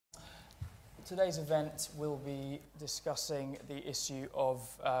Today's event will be discussing the issue of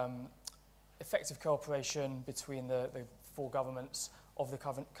effective cooperation between the four governments of the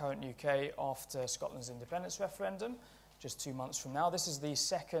current UK after Scotland's independence referendum, just 2 months from now. This is the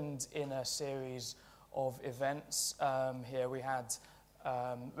second in a series of events. Here we had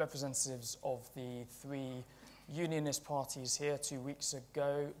representatives of the three unionist parties here 2 weeks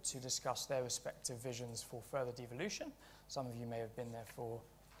ago to discuss their respective visions for further devolution. Some of you may have been there for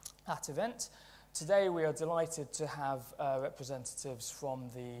that event. Today we are delighted to have representatives from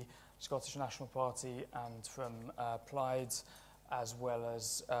the Scottish National Party and from Plaid, as well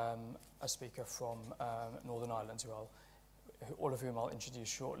as a speaker from Northern Ireland, all of whom I'll introduce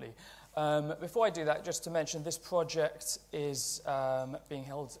shortly. Before I do that, just to mention, this project is being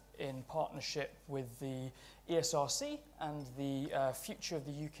held in partnership with the ESRC and the Future of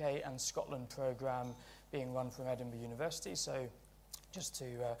the UK and Scotland programme being run from Edinburgh University. So just to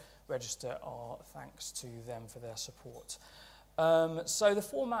register our thanks to them for their support. So the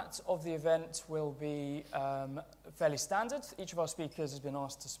format of the event will be fairly standard. Each of our speakers has been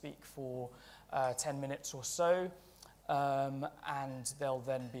asked to speak for 10 minutes or so, and there'll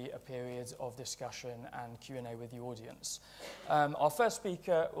then be a period of discussion and Q&A with the audience. Our first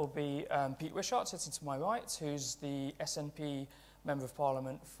speaker will be Pete Wishart, sitting to my right, who's the SNP Member of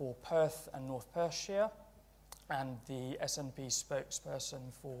Parliament for Perth and North Perthshire, and the SNP spokesperson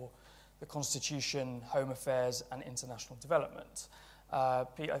for the Constitution, Home Affairs and International Development.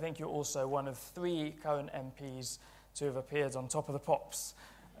 Pete, I think you're also one of 3 current MPs to have appeared on Top of the Pops,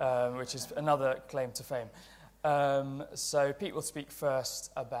 which is another claim to fame. So Pete will speak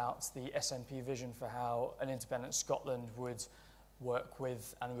first about the SNP vision for how an independent Scotland would work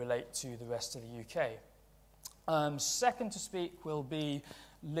with and relate to the rest of the UK. Second to speak will be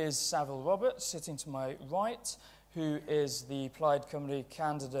Liz Saville-Roberts, sitting to my right, who is the Plaid Cymru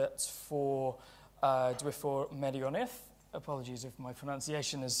candidate for Dwyfor Meirionnydd. Apologies if my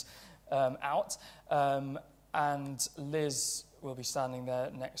pronunciation is out. And Liz will be standing there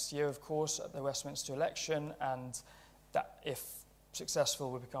next year, of course, at the Westminster election, and that, if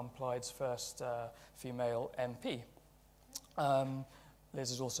successful, will become Plaid's first female MP. Liz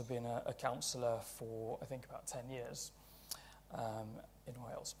has also been a councillor for, I think, about 10 years in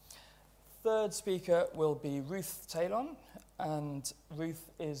Wales. Third speaker will be Ruth Taillon, and Ruth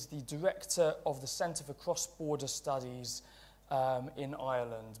is the director of the Centre for Cross-Border Studies in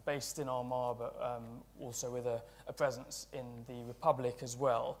Ireland, based in Armagh, but also with a presence in the Republic as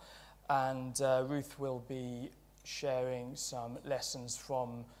well. And Ruth will be sharing some lessons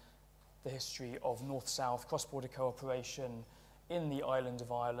from the history of North-South cross-border cooperation in the island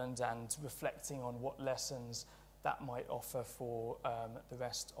of Ireland and reflecting on what lessons that might offer for the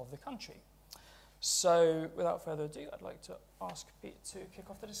rest of the country. So, without further ado, I'd like to ask Pete to kick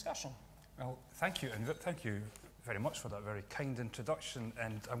off the discussion. Well, thank you, and thank you very much for that very kind introduction.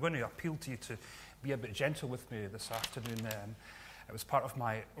 And I'm going to appeal to you to be a bit gentle with me this afternoon. It was part of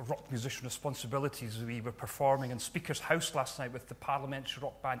my rock musician responsibilities. We were performing in Speaker's House last night with the parliamentary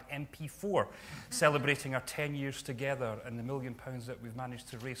rock band MP4, celebrating our 10 years together and the £1 million that we've managed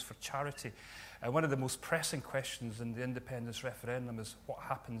to raise for charity. One of the most pressing questions in the independence referendum is what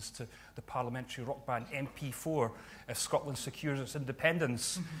happens to the parliamentary rock band MP4 if Scotland secures its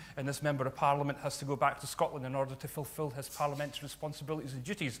independence and this Member of Parliament has to go back to Scotland in order to fulfil his parliamentary responsibilities and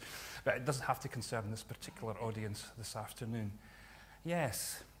duties. But it doesn't have to concern this particular audience this afternoon.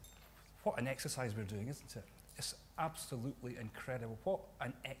 Yes, what an exercise we're doing, isn't it? It's absolutely incredible. What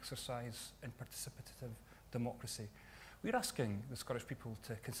an exercise in participative democracy. We're asking the Scottish people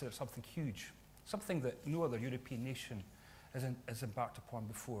to consider something huge, something that no other European nation has embarked upon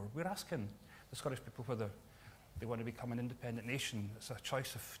before. We're asking the Scottish people whether they want to become an independent nation. It's a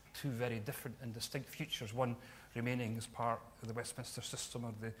choice of 2 very different and distinct futures, one remaining as part of the Westminster system,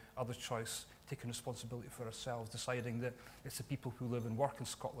 or the other choice taking responsibility for ourselves, deciding that it's the people who live and work in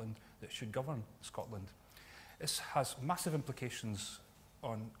Scotland that should govern Scotland. This has massive implications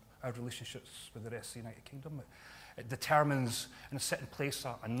on our relationships with the rest of the United Kingdom. It determines and set in place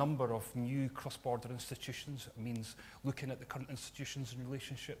a number of new cross-border institutions. It means looking at the current institutions and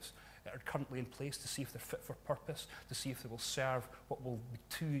relationships that are currently in place to see if they're fit for purpose, to see if they will serve what will be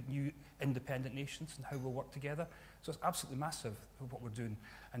 2 new independent nations and how we'll work together. So it's absolutely massive what we're doing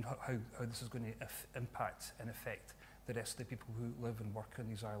and how this is going to impact and affect the rest of the people who live and work on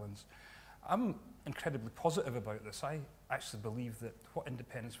these islands. I'm incredibly positive about this. I actually believe that what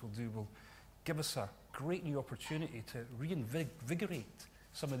independence will do will give us a great new opportunity to reinvigorate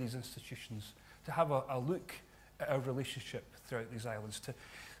some of these institutions, to have a look at our relationship throughout these islands, to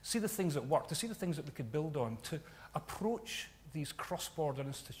see the things that work, to see the things that we could build on, to approach these cross-border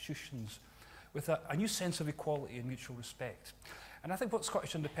institutions with a new sense of equality and mutual respect. And I think what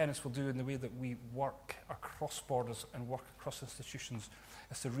Scottish independence will do in the way that we work across borders and work across institutions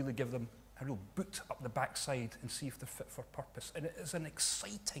is to really give them a real boot up the backside and see if they're fit for purpose. And it is an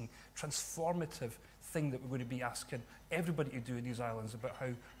exciting, transformative thing that we're going to be asking everybody to do in these islands about how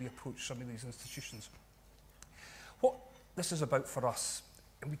we approach some of these institutions. What this is about for us,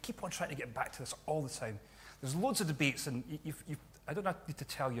 and we keep on trying to get back to this all the time, there's loads of debates, and I don't need to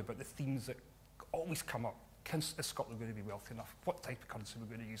tell you about the themes that always come up. Is Scotland going to be wealthy enough? What type of currency are we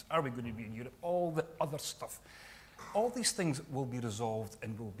going to use? Are we going to be in Europe? All the other stuff. All these things will be resolved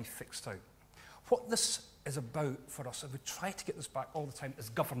and will be fixed out. What this is about for us, and we try to get this back all the time, is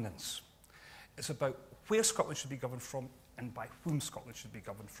governance. It's about where Scotland should be governed from and by whom Scotland should be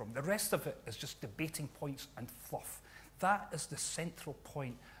governed from. The rest of it is just debating points and fluff. That is the central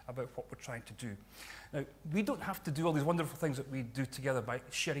point about what we're trying to do. Now, we don't have to do all these wonderful things that we do together by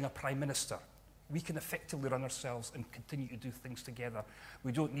sharing a Prime Minister. We can effectively run ourselves and continue to do things together.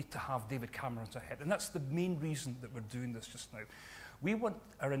 We don't need to have David Cameron's ahead. And that's the main reason that we're doing this just now. We want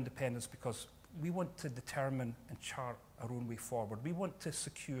our independence because we want to determine and chart our own way forward. We want to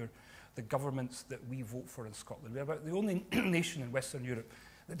secure the governments that we vote for in Scotland. We're about the only nation in Western Europe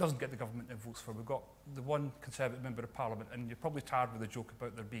that doesn't get the government it votes for. We've got the one Conservative Member of Parliament, and you're probably tired with the joke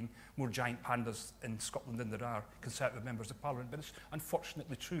about there being more giant pandas in Scotland than there are Conservative Members of Parliament, but it's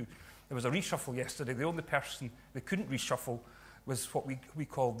unfortunately true. There was a reshuffle yesterday. The only person they couldn't reshuffle was what we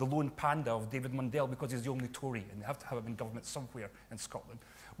call the lone panda of David Mundell, because he's the only Tory, and they have to have him in government somewhere in Scotland.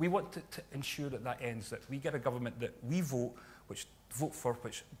 We want to ensure that that ends, that we get a government that we vote for,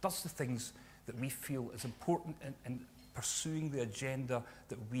 which does the things that we feel is important in pursuing the agenda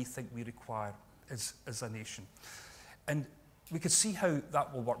that we think we require as a nation. And we could see how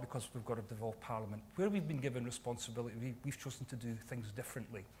that will work because we've got a devolved parliament. Where we've been given responsibility, we've chosen to do things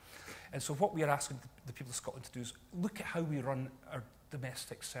differently. And so what we are asking the people of Scotland to do is look at how we run our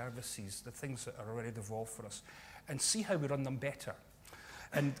domestic services, the things that are already devolved for us, and see how we run them better.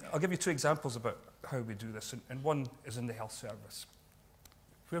 And I'll give you two examples about how we do this, and one is in the health service.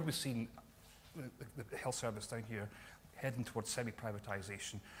 Where we've seen the health service down here heading towards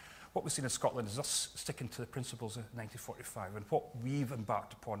semi-privatisation, what we've seen in Scotland is us sticking to the principles of 1945, and what we've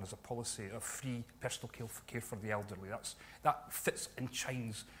embarked upon is a policy of free personal care for the elderly. That fits and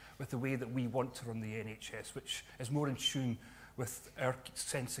chines with the way that we want to run the NHS, which is more in tune with our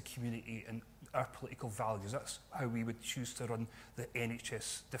sense of community and our political values. That's how we would choose to run the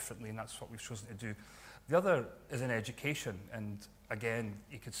NHS differently, and that's what we've chosen to do. The other is in education, and again,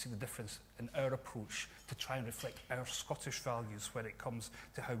 you can see the difference in our approach to try and reflect our Scottish values when it comes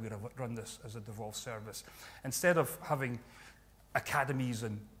to how we run this as a devolved service. Instead of having academies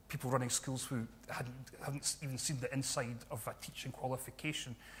and people running schools who haven't even seen the inside of a teaching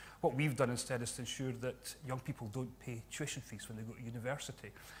qualification, what we've done instead is to ensure that young people don't pay tuition fees when they go to university.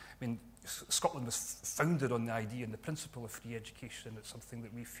 I mean, Scotland was founded on the idea and the principle of free education, and it's something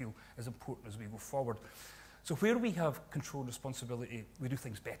that we feel is important as we go forward. So where we have control and responsibility, we do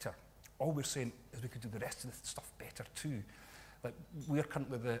things better. All we're saying is we could do the rest of the stuff better too. Like, we're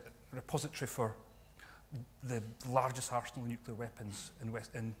currently the repository for the largest arsenal of nuclear weapons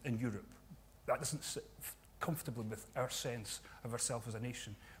in Europe. That doesn't sit comfortably with our sense of ourselves as a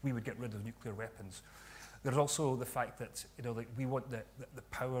nation. We would get rid of nuclear weapons. There's also the fact that, you know, like, we want the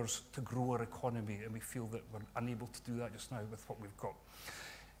powers to grow our economy, and we feel that we're unable to do that just now with what we've got.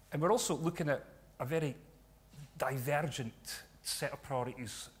 And we're also looking at a very divergent set of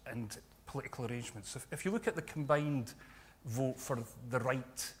priorities and political arrangements. If you look at the combined vote for the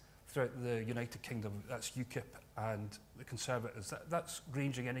right throughout the United Kingdom, that's UKIP and the Conservatives, that's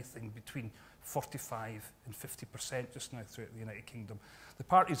ranging anything between 45 and 50% just now throughout the United Kingdom. The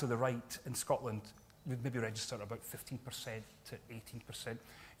parties of the right in Scotland would maybe register about 15% to 18%.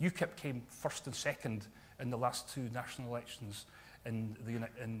 UKIP came first and second in the last two national elections in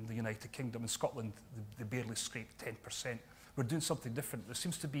the United Kingdom. In Scotland, they barely scraped 10%. We're doing something different. There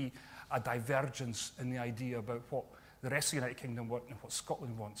seems to be a divergence in the idea about what the rest of the United Kingdom want and what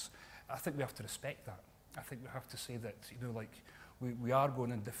Scotland wants. I think we have to respect that. I think we have to say that, you know, like, we are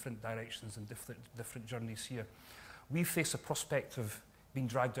going in different directions and different journeys here. We face a prospect of being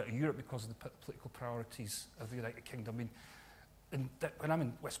dragged out of Europe because of the political priorities of the United Kingdom. I mean, when I'm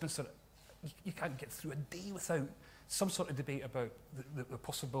in Westminster, you can't get through a day without some sort of debate about the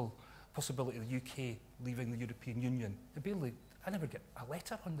possibility of the UK leaving the European Union. They barely I never get a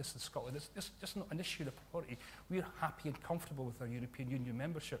letter on this in Scotland. It's just not an issue of priority. We're happy and comfortable with our European Union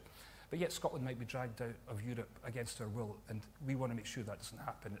membership, but yet Scotland might be dragged out of Europe against our will, and we want to make sure that doesn't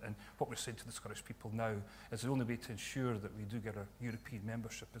happen. And what we're saying to the Scottish people now is the only way to ensure that we do get our European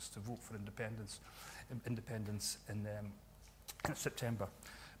membership is to vote for independence in September.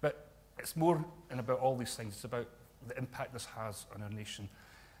 But it's more than about all these things. It's about the impact this has on our nation.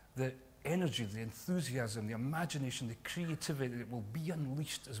 The energy, the enthusiasm, the imagination, the creativity that will be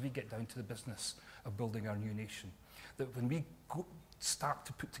unleashed as we get down to the business of building our new nation. That when we start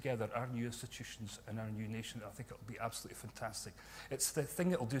to put together our new institutions and our new nation, I think it'll be absolutely fantastic. It's the thing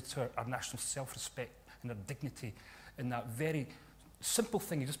that will do to our national self-respect and our dignity in that very simple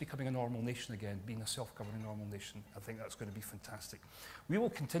thing of just becoming a normal nation again, being a self-governing normal nation. I think that's going to be fantastic. We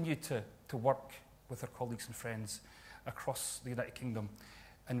will continue to work with our colleagues and friends across the United Kingdom,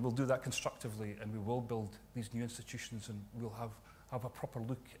 and we'll do that constructively, and we will build these new institutions, and we'll have a proper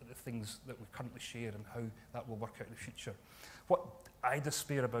look at the things that we currently share and how that will work out in the future. What I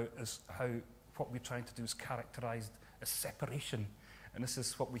despair about is how what we're trying to do is characterised as separation, and this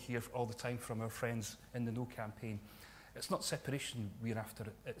is what we hear all the time from our friends in the No campaign. It's not separation we're after,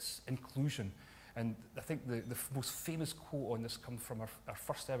 it's inclusion. And I think the most famous quote on this comes from our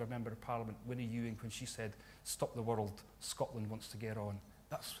first ever Member of Parliament, Winnie Ewing, when she said, "Stop the world, Scotland wants to get on."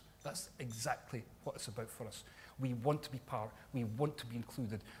 That's exactly what it's about for us. We want to be part, we want to be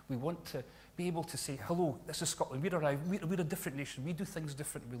included, we want to be able to say, hello, this is Scotland, we're a different nation, we do things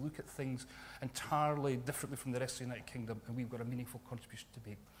differently, we look at things entirely differently from the rest of the United Kingdom, and we've got a meaningful contribution to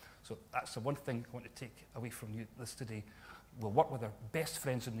make. So that's the one thing I want to take away from this today. We'll work with our best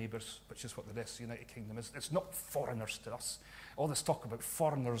friends and neighbours, which is what the rest of the United Kingdom is. It's not foreigners to us. All this talk about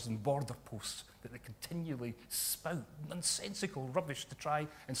foreigners and border posts that they continually spout nonsensical rubbish to try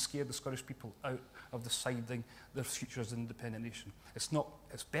and scare the Scottish people out of deciding their future as an independent nation. It's not,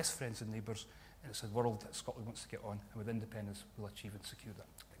 it's best friends and neighbours, and it's a world that Scotland wants to get on, and with independence we'll achieve and secure that.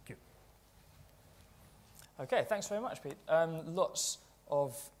 Thank you. Okay, thanks very much, Pete. Lots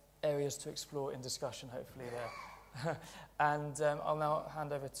of areas to explore in discussion, hopefully, there. And I'll now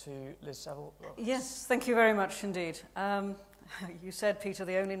hand over to Liz Saville. Yes, thank you very much indeed. You said, Peter,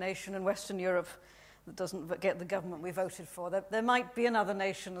 the only nation in Western Europe that doesn't get the government we voted for. There might be another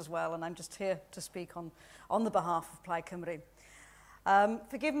nation as well, and I'm just here to speak on the behalf of Plaid Cymru.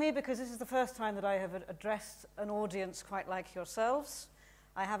 Forgive me, because this is the first time that I have addressed an audience quite like yourselves.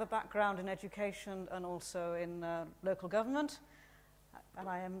 I have a background in education and also in local government. And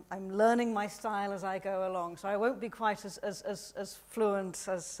I'm learning my style as I go along, so I won't be quite as fluent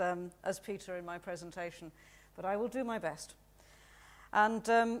as Peter in my presentation, but I will do my best. And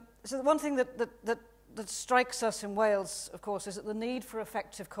so the one thing that strikes us in Wales, of course, is that the need for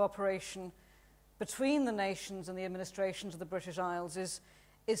effective cooperation between the nations and the administrations of the British Isles is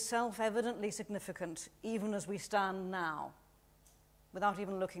self-evidently significant, even as we stand now, without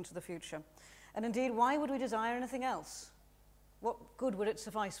even looking to the future. And indeed, why would we desire anything else? What good would it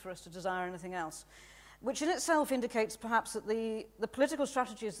suffice for us to desire anything else? Which in itself indicates perhaps that the political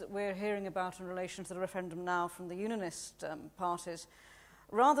strategies that we're hearing about in relation to the referendum now from the unionist parties,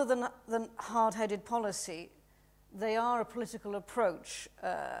 rather than hard-headed policy, they are a political approach.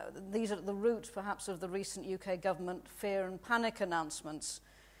 These are at the root perhaps of the recent UK government fear and panic announcements,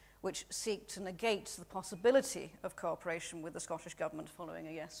 which seek to negate the possibility of cooperation with the Scottish government following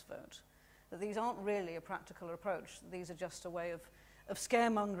a yes vote. That these aren't really a practical approach. These are just a way of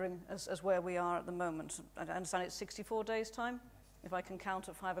scaremongering as where we are at the moment. I understand it's 64 days' time, if I can count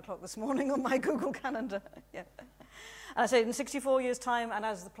at 5 o'clock this morning on my Google Calendar. Yeah. And I say in 64 years' time, and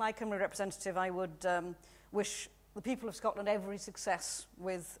as the Plaid Cymru representative, I would wish the people of Scotland every success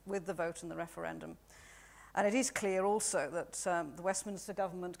with the vote in the referendum. And it is clear also that the Westminster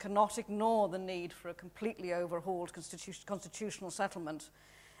government cannot ignore the need for a completely overhauled constitutional settlement.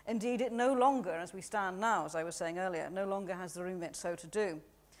 Indeed, it no longer, as we stand now, as I was saying earlier, no longer has the remit so to do.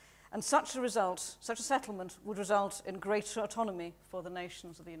 And such a settlement would result in greater autonomy for the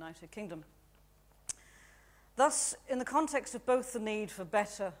nations of the United Kingdom. Thus, in the context of both the need for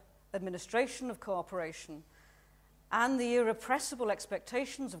better administration of cooperation and the irrepressible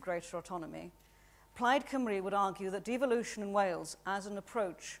expectations of greater autonomy, Plaid Cymru would argue that devolution in Wales as an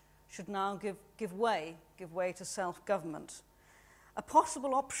approach should now give way to self-government. A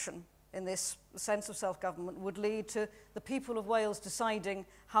possible option in this sense of self-government would lead to the people of Wales deciding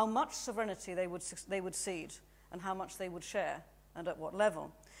how much sovereignty they would cede and how much they would share and at what level.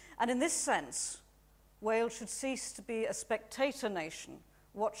 And in this sense, Wales should cease to be a spectator nation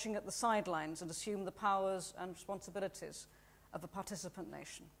watching at the sidelines and assume the powers and responsibilities of a participant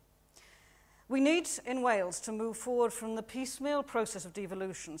nation. We need, in Wales, to move forward from the piecemeal process of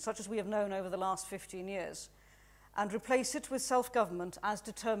devolution, such as we have known over the last 15 years, and replace it with self-government as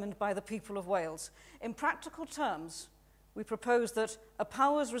determined by the people of Wales. In practical terms, we propose that a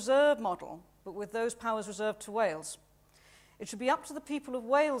powers reserve model, but with those powers reserved to Wales. It should be up to the people of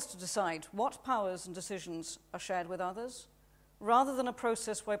Wales to decide what powers and decisions are shared with others, rather than a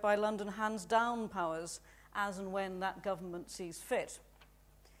process whereby London hands down powers as and when that government sees fit.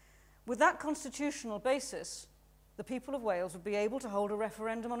 With that constitutional basis, the people of Wales would be able to hold a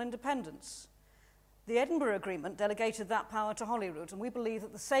referendum on independence. The Edinburgh Agreement delegated that power to Holyrood, and we believe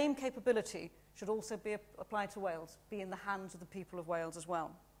that the same capability should also be applied to Wales, be in the hands of the people of Wales as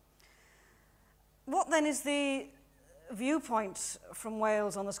well. What then is the viewpoint from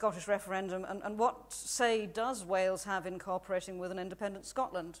Wales on the Scottish referendum, and what say does Wales have in cooperating with an independent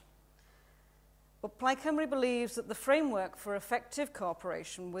Scotland? Well, Plaid Cymru believes that the framework for effective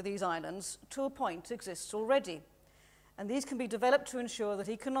cooperation with these islands, to a point, exists already, and these can be developed to ensure that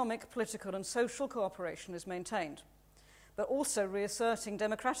economic, political and social cooperation is maintained, but also reasserting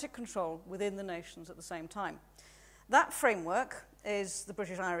democratic control within the nations at the same time. That framework is the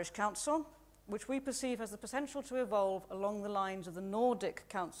British-Irish Council, which we perceive has the potential to evolve along the lines of the Nordic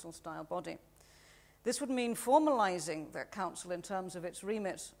Council-style body. This would mean formalising that council in terms of its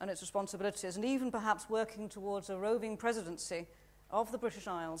remit and its responsibilities, and even perhaps working towards a roving presidency of the British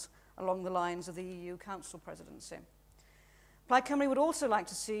Isles along the lines of the EU Council presidency. Plaid Cymru would also like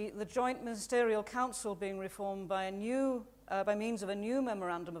to see the Joint Ministerial Council being reformed by means of a new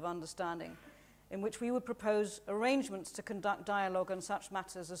Memorandum of Understanding, in which we would propose arrangements to conduct dialogue on such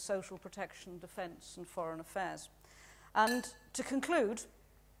matters as social protection, defence and foreign affairs. And to conclude,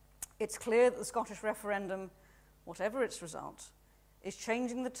 it's clear that the Scottish referendum, whatever its result, is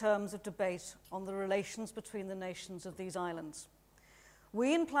changing the terms of debate on the relations between the nations of these islands.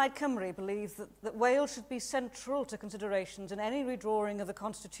 We in Plaid Cymru believe that Wales should be central to considerations in any redrawing of the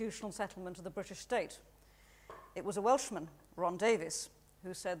constitutional settlement of the British state. It was a Welshman, Ron Davies,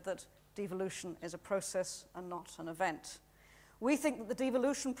 who said that devolution is a process and not an event. We think that the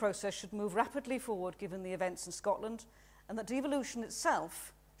devolution process should move rapidly forward given the events in Scotland, and that devolution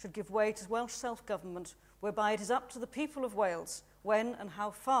itself should give way to Welsh self-government, whereby it is up to the people of Wales when and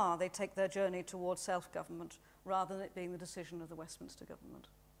how far they take their journey towards self-government, rather than it being the decision of the Westminster government.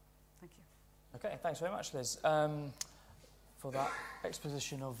 Thank you. Okay, thanks very much, Liz, for that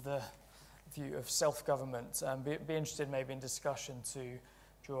exposition of the view of self-government. Be interested maybe in discussion to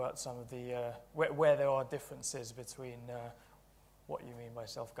draw out some of the, where there are differences between what you mean by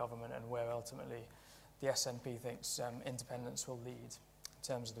self-government and where ultimately the SNP thinks independence will lead in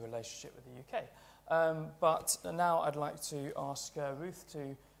terms of the relationship with the UK. But now I'd like to ask Ruth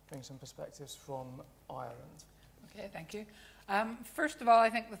to bring some perspectives from Ireland. Okay, thank you. First of all, I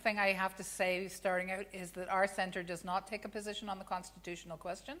think the thing I have to say starting out is that our centre does not take a position on the constitutional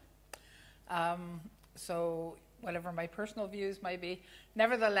question. So whatever my personal views might be,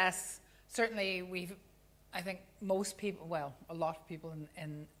 nevertheless, certainly I think most people, well, a lot of people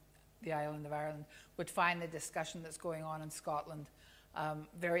in the island of Ireland would find the discussion that's going on in Scotland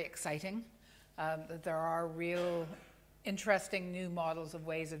very exciting, that there are real interesting new models of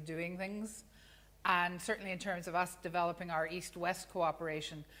ways of doing things. And certainly in terms of us developing our East-West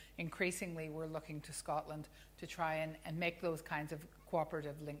cooperation, increasingly we're looking to Scotland to try and make those kinds of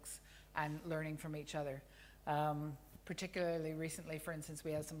cooperative links and learning from each other. Particularly recently, for instance,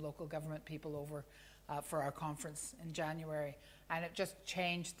 we had some local government people over for our conference in January, and it just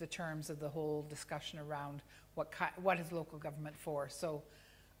changed the terms of the whole discussion around what is local government for. So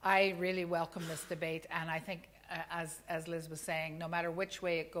I really welcome this debate, and I think, as Liz was saying, no matter which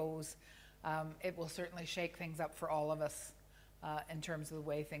way it goes, it will certainly shake things up for all of us in terms of the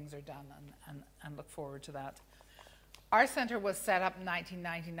way things are done, and look forward to that. Our centre was set up in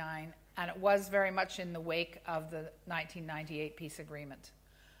 1999, and it was very much in the wake of the 1998 peace agreement,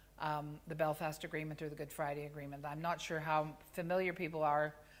 the Belfast Agreement or the Good Friday Agreement. I'm not sure how familiar people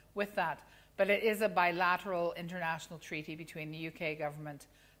are with that, but it is a bilateral international treaty between the UK government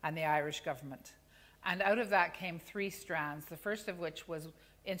and the Irish government. And out of that came three strands, the first of which was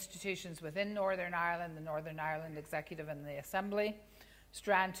institutions within Northern Ireland, the Northern Ireland Executive and the Assembly.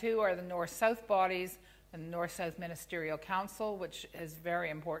 Strand 2 are the North-South bodies and the North-South Ministerial Council, which is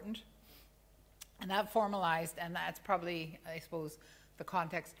very important. And that formalised, and that's probably, I suppose, the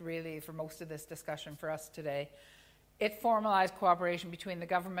context really for most of this discussion for us today. It formalised cooperation between the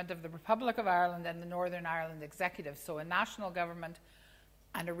government of the Republic of Ireland and the Northern Ireland Executive, so a national government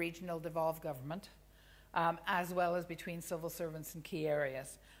and a regional devolved government, as well as between civil servants in key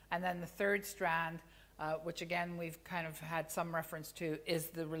areas. And then the third strand which again we've kind of had some reference to, is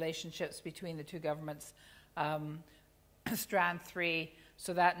the relationships between the two governments. Strand 3,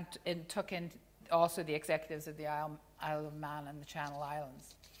 so that it took in also the executives of the Isle of Man and the Channel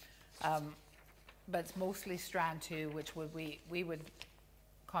Islands. But it's mostly Strand 2, which we would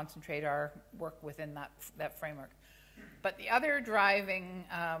concentrate our work within that framework. But the other driving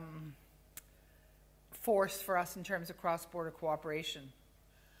force for us in terms of cross-border cooperation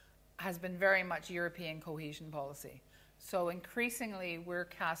has been very much European cohesion policy. So increasingly we're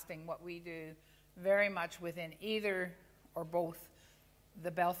casting what we do very much within either or both the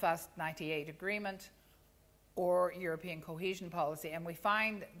Belfast 98 agreement or European cohesion policy. And we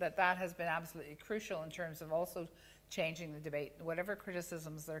find that that has been absolutely crucial in terms of also changing the debate, whatever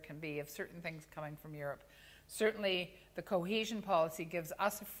criticisms there can be of certain things coming from Europe. Certainly the cohesion policy gives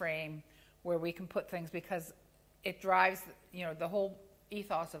us a frame where we can put things, because it drives, the whole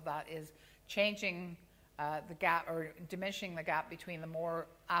ethos of that is changing the gap, or diminishing the gap between the more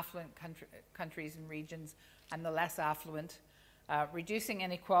affluent countries and regions and the less affluent, reducing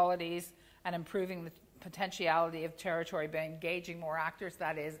inequalities and improving the potentiality of territory by engaging more actors,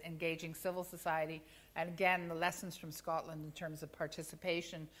 that is, engaging civil society. And again, the lessons from Scotland in terms of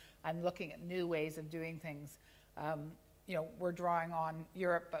participation and looking at new ways of doing things. We're drawing on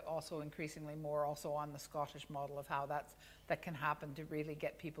Europe, but also increasingly more also on the Scottish model of how that can happen to really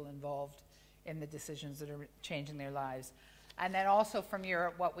get people involved in the decisions that are changing their lives. And then also from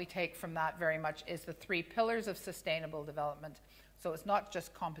Europe, what we take from that very much is the 3 pillars of sustainable development. So it's not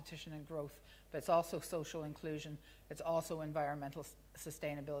just competition and growth, but it's also social inclusion. It's also environmental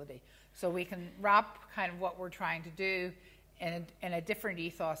sustainability. So we can wrap kind of what we're trying to do in a different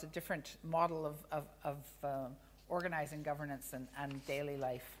ethos, a different model of organizing governance and daily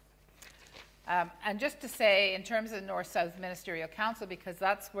life. And just to say, in terms of the North-South Ministerial Council, because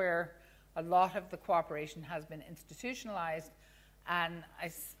that's where a lot of the cooperation has been institutionalized, and I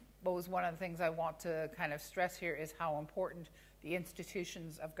suppose one of the things I want to kind of stress here is how important the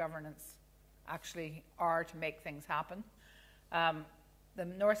institutions of governance actually are to make things happen. The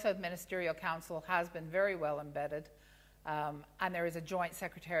North-South Ministerial Council has been very well embedded, and there is a joint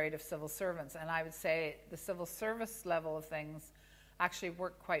secretariat of civil servants, and I would say the civil service level of things actually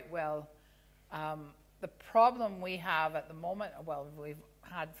work quite well. The problem we have at the moment, well, we've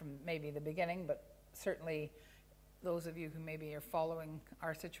had from maybe the beginning, but certainly those of you who maybe are following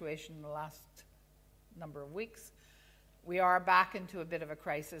our situation in the last number of weeks, we are back into a bit of a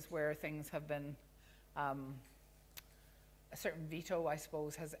crisis where things have been, a certain veto, I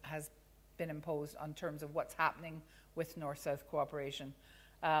suppose, has been imposed on terms of what's happening with North-South cooperation.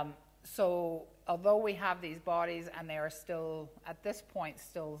 So although we have these bodies and they are still, at this point,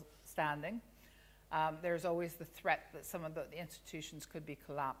 still standing, there's always the threat that some of the institutions could be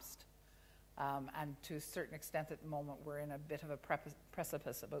collapsed. And to a certain extent at the moment, we're in a bit of a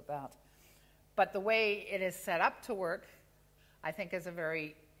precipice about that. But the way it is set up to work, I think, is a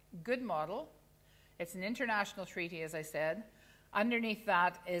very good model. It's an international treaty, as I said. Underneath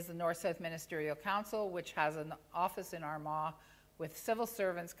that is the North-South Ministerial Council, which has an office in Armagh with civil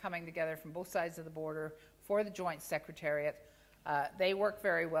servants coming together from both sides of the border for the Joint Secretariat. They work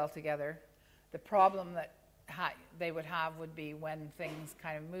very well together. The problem that they would have would be when things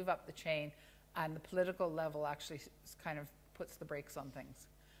kind of move up the chain and the political level actually kind of puts the brakes on things.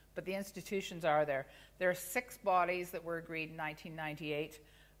 But the institutions are there. There are 6 bodies that were agreed in 1998.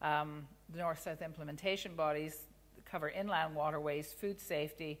 The North-South implementation bodies cover inland waterways, food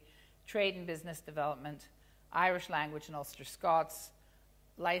safety, trade and business development, Irish language and Ulster Scots,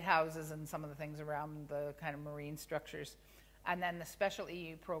 lighthouses and some of the things around the kind of marine structures. And then the special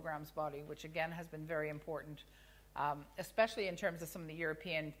EU programs body, which again has been very important, especially in terms of some of the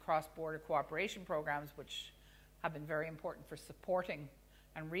European cross-border cooperation programs, which have been very important for supporting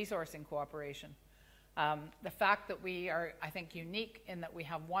and resourcing cooperation. The fact that we are, I think, unique in that we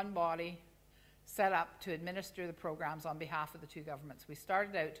have one body set up to administer the programs on behalf of the two governments. We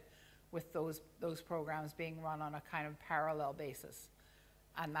started out with those programs being run on a kind of parallel basis,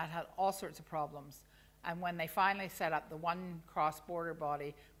 and that had all sorts of problems. And when they finally set up the one cross-border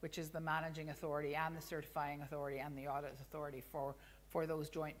body, which is the managing authority and the certifying authority and the audit authority for those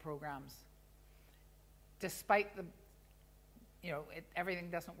joint programs, despite the, everything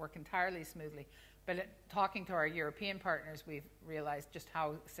doesn't work entirely smoothly, but talking to our European partners, we've realized just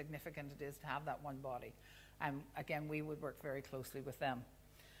how significant it is to have that one body. And again, we would work very closely with them.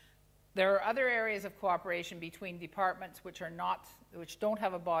 There are other areas of cooperation between departments which don't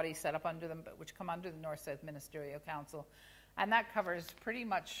have a body set up under them, but which come under the North-South Ministerial Council. And that covers pretty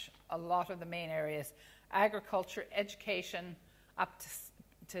much a lot of the main areas: agriculture, education, up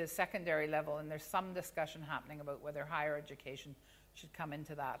to secondary level, and there's some discussion happening about whether higher education should come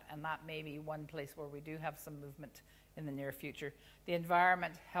into that, and that may be one place where we do have some movement in the near future. The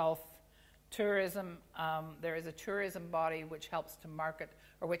environment, health, tourism, there is a tourism body which helps to market,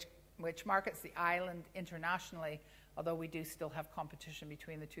 or which markets the island internationally, although we do still have competition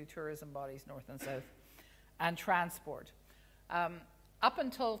between the two tourism bodies, north and south, and transport. Up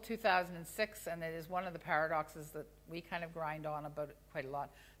until 2006, and it is one of the paradoxes that we kind of grind on about it quite a lot,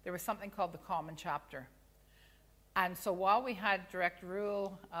 there was something called the Common Chapter. And so while we had direct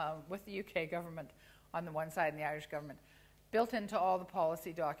rule with the UK government on the one side and the Irish government, built into all the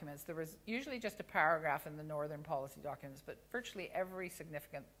policy documents, there was usually just a paragraph in the northern policy documents, but virtually every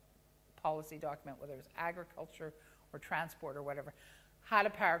significant policy document, whether it was agriculture or transport or whatever, had a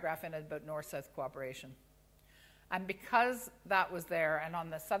paragraph in it about north-south cooperation. And because that was there, and on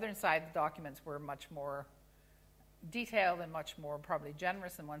the southern side, the documents were much more detailed and much more probably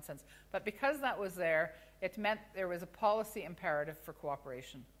generous in one sense, but because that was there, it meant there was a policy imperative for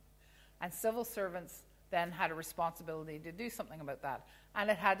cooperation. And civil servants then had a responsibility to do something about that. And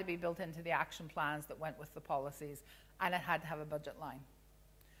it had to be built into the action plans that went with the policies, and it had to have a budget line.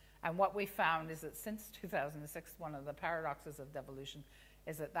 And what we found is that since 2006, one of the paradoxes of devolution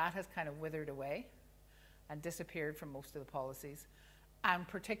is that that has kind of withered away and disappeared from most of the policies. And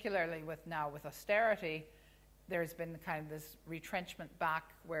particularly with austerity, there's been kind of this retrenchment back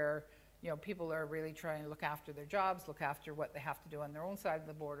where, you know, people are really trying to look after their jobs, look after what they have to do on their own side of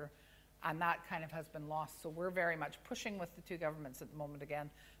the border, and that kind of has been lost. So we're very much pushing with the two governments at the moment again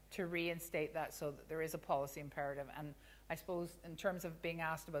to reinstate that so that there is a policy imperative. And I suppose in terms of being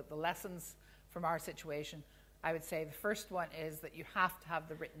asked about the lessons from our situation, I would say the first one is that you have to have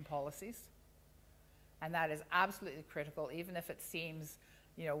the written policies. And that is absolutely critical, even if it seems,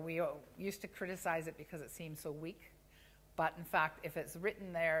 you know, we used to criticize it because it seems so weak. But in fact, if it's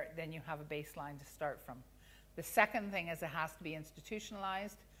written there, then you have a baseline to start from. The second thing is it has to be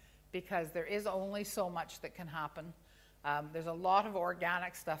institutionalized, because there is only so much that can happen. There's a lot of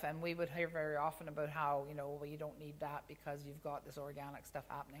organic stuff, and we would hear very often about how, you know, well, you don't need that because you've got this organic stuff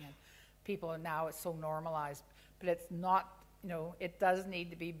happening, and people are now, it's so normalized. But it's not, you know, it does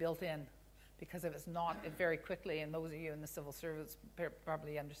need to be built in. Because if it's not, it very quickly, and those of you in the civil service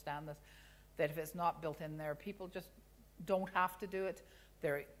probably understand this, that if it's not built in there, people just don't have to do it.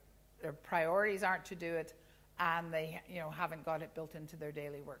 Their priorities aren't to do it, and they, you know, haven't got it built into their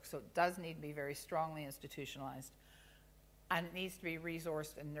daily work. So it does need to be very strongly institutionalized, and it needs to be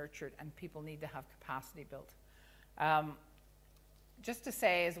resourced and nurtured, and people need to have capacity built. Just to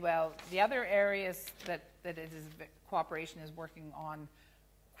say as well, the other areas that cooperation is working on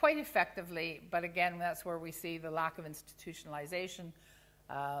quite effectively, but again, that's where we see the lack of institutionalization,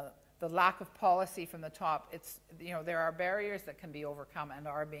 the lack of policy from the top. It's, you know, there are barriers that can be overcome and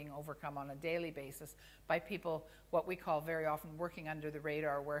are being overcome on a daily basis by people, what we call very often working under the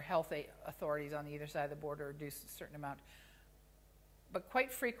radar, where health authorities on either side of the border reduce a certain amount. But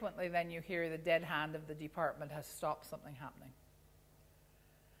quite frequently then you hear the dead hand of the department has stopped something happening.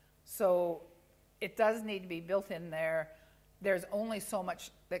 So it does need to be built in there. There's only so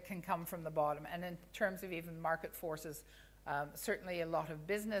much that can come from the bottom. And in terms of even market forces, certainly a lot of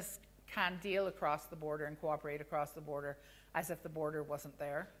business can deal across the border and cooperate across the border as if the border wasn't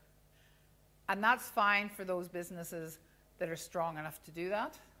there. And that's fine for those businesses that are strong enough to do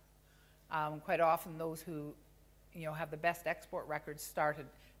that. Quite often those who, you know, have the best export records started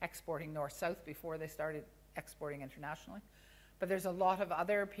exporting north-south before they started exporting internationally. But there's a lot of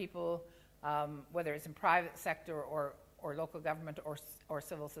other people, whether it's in private sector or local government or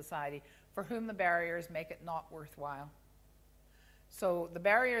civil society, for whom the barriers make it not worthwhile. So the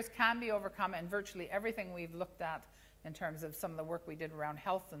barriers can be overcome, and virtually everything we've looked at in terms of some of the work we did around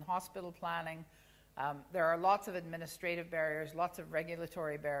health and hospital planning, there are lots of administrative barriers, lots of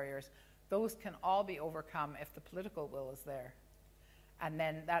regulatory barriers. Those can all be overcome if the political will is there. And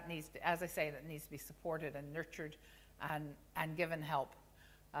then that needs to, as I say, that needs to be supported and nurtured and given help,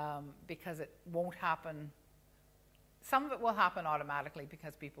 because it won't happen. Some of it will happen automatically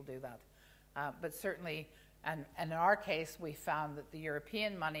because people do that. But certainly, and in our case, we found that the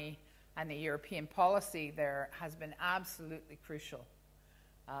European money and the European policy there has been absolutely crucial.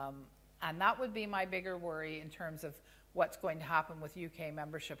 And that would be my bigger worry in terms of what's going to happen with UK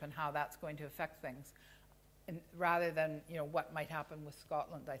membership and how that's going to affect things, rather than, you know, what might happen with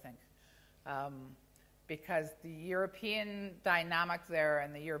Scotland, I think. Because the European dynamic there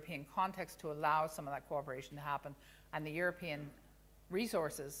and the European context to allow some of that cooperation to happen, and the European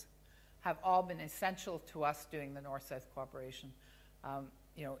resources have all been essential to us doing the North-South cooperation.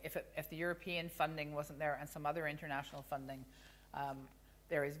 You know, if the European funding wasn't there and some other international funding,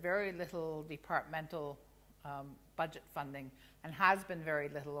 there is very little departmental budget funding, and has been very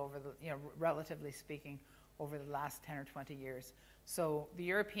little over the, relatively speaking, over the last 10 or 20 years. So the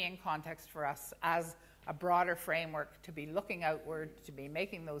European context for us as a broader framework to be looking outward, to be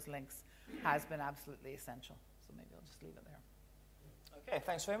making those links, has been absolutely essential. So maybe I'll just leave it there. Okay,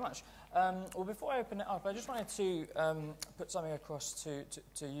 thanks very much. Well, before I open it up, I just wanted to put something across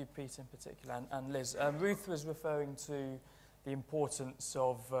to you, Pete, in particular, and Liz. Ruth was referring to the importance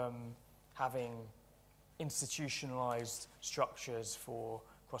of having institutionalised structures for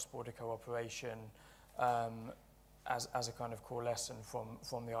cross-border cooperation as a kind of core lesson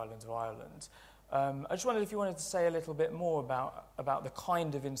from the island of Ireland. I just wondered if you wanted to say a little bit more about the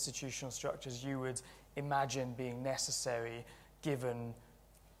kind of institutional structures you would imagine being necessary given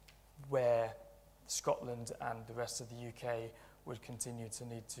where Scotland and the rest of the UK would continue to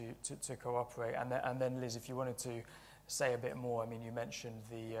need to cooperate. And then Liz, if you wanted to say a bit more, I mean, you mentioned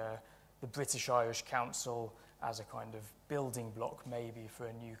the British-Irish Council as a kind of building block maybe for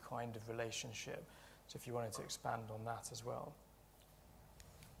a new kind of relationship. So if you wanted to expand on that as well.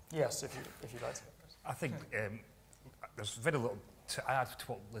 Yes, if you'd like to. I think there's very little to add to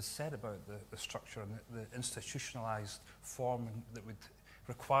what Liz said about the structure and the institutionalised form that would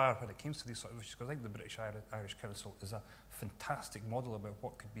require when it came to these sort of issues. Because I think the British-Irish Council is a fantastic model about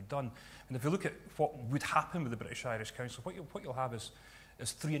what could be done. And if you look at what would happen with the British-Irish Council, what you'll have is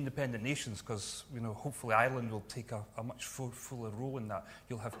three independent nations, because hopefully Ireland will take a much fuller role in that.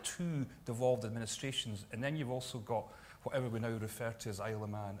 You'll have two devolved administrations, and then you've also got whatever we now refer to as Isle of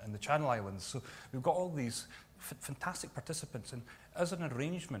Man and the Channel Islands. So we've got all these fantastic participants, and as an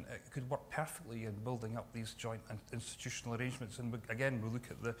arrangement it could work perfectly in building up these joint and institutional arrangements. And again, we look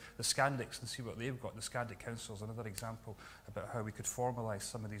at the Scandics and see what they've got. The Scandic Council is another example about how we could formalise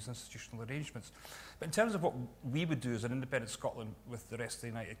some of these institutional arrangements. But in terms of what we would do as an independent Scotland with the rest of the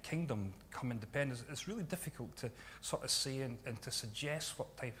United Kingdom come independence, it's really difficult to sort of say and to suggest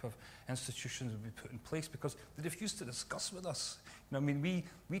what type of institutions would be put in place, because they refuse to discuss with us. I mean,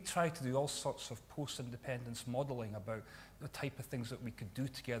 we try to do all sorts of post-independence modelling about the type of things that we could do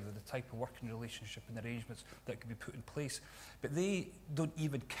together, the type of working relationship and arrangements that could be put in place. But they don't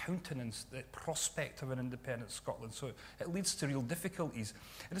even countenance the prospect of an independent Scotland. So it leads to real difficulties.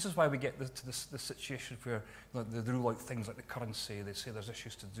 And this is why we get to this situation where they rule out things like the currency. They say there's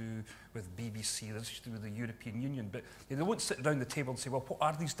issues to do with BBC, there's issues to do with the European Union. But they won't sit around the table and say, well, what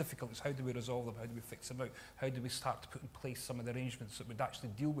are these difficulties? How do we resolve them? How do we fix them out? How do we start to put in place some of the arrangements that would actually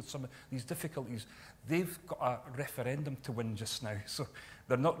deal with some of these difficulties? They've got a referendum to win just now, so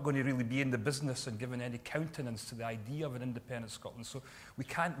they're not going to really be in the business and giving any countenance to the idea of an independent Scotland. So we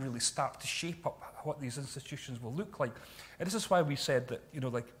can't really start to shape up what these institutions will look like. And this is why we said that,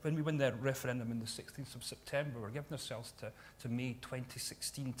 like when we win the referendum on the 16th of September, we're giving ourselves to May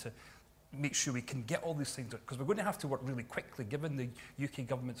 2016 to make sure we can get all these things, because we're going to have to work really quickly given the UK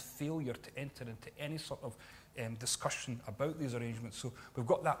government's failure to enter into any sort of discussion about these arrangements. So we've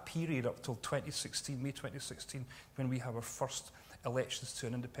got that period up till 2016, May 2016, when we have our first elections to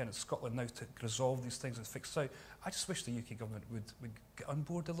an independent Scotland now to resolve these things and fix out. I just wish the UK government would get on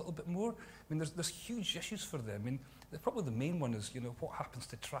board a little bit more. I mean, there's huge issues for them. I mean, probably the main one is, what happens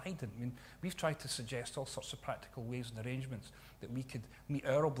to Trident. I mean, we've tried to suggest all sorts of practical ways and arrangements that we could meet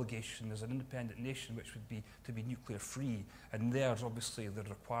our obligation as an independent nation, which would be to be nuclear free. And there's obviously the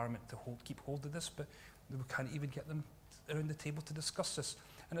requirement to keep hold of this, but we can't even get them around the table to discuss this.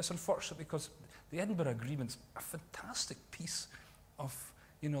 And it's unfortunate because the Edinburgh Agreement's a fantastic piece of,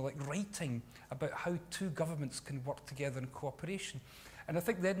 writing about how two governments can work together in cooperation. And I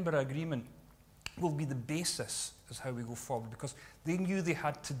think the Edinburgh Agreement will be the basis as how we go forward, because they knew they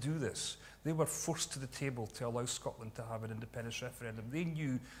had to do this. They were forced to the table to allow Scotland to have an independence referendum. They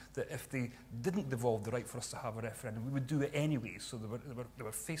knew that if they didn't devolve the right for us to have a referendum, we would do it anyway. So they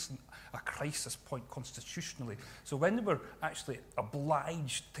were facing a crisis point constitutionally. So when they were actually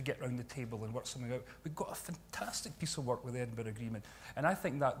obliged to get round the table and work something out, we got a fantastic piece of work with the Edinburgh Agreement. And I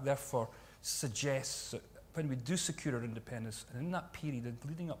think that therefore suggests that when we do secure our independence, and in that period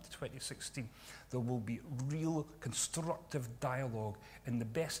leading up to 2016, there will be real constructive dialogue in the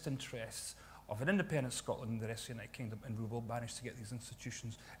best interests of an independent Scotland and the rest of the United Kingdom, and we will manage to get these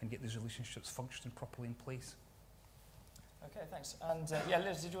institutions and get these relationships functioning properly in place. Okay, thanks. And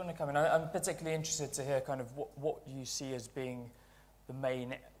Liz, did you want to come in? I'm particularly interested to hear kind of what you see as being the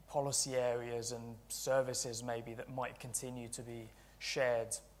main policy areas and services maybe that might continue to be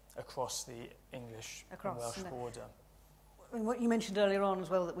shared across the English and Welsh border. I mean, what you mentioned earlier on as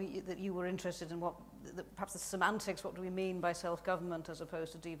well, that you were interested in perhaps the semantics, what do we mean by self-government as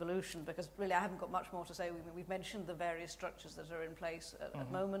opposed to devolution, because really I haven't got much more to say. We've mentioned the various structures that are in place at the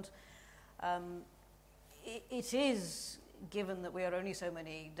moment. It is, given that we are only so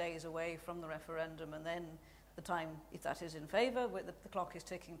many days away from the referendum, and then the time, if that is in favour, the clock is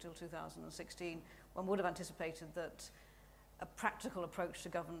ticking till 2016, one would have anticipated that a practical approach to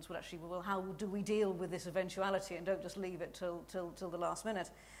governance would actually, well, how do we deal with this eventuality and don't just leave it till the last minute.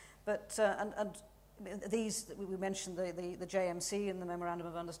 But, and these, we mentioned the JMC and the Memorandum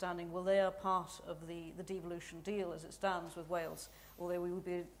of Understanding, well, they are part of the devolution deal as it stands with Wales, although we would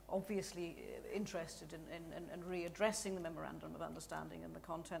be obviously interested in readdressing the Memorandum of Understanding and the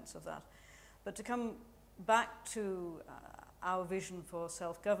contents of that. But to come back to our vision for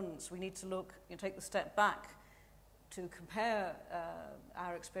self-governance, we need to look, take the step back to compare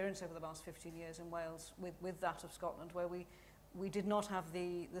our experience over the last 15 years in Wales with that of Scotland, where we did not have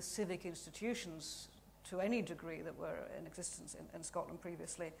the civic institutions to any degree that were in existence in Scotland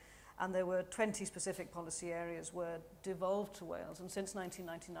previously. And there were 20 specific policy areas were devolved to Wales. And since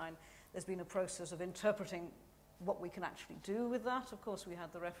 1999, there's been a process of interpreting what we can actually do with that. Of course, we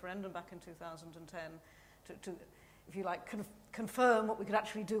had the referendum back in 2010 to if you like, confirm what we could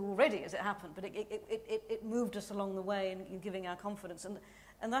actually do already as it happened. But it moved us along the way in giving our confidence.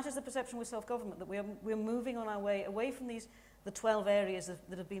 And that is the perception with self-government, that we're moving on our way away from the 12 areas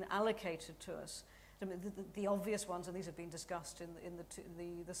that have been allocated to us. I mean, the obvious ones, and these have been discussed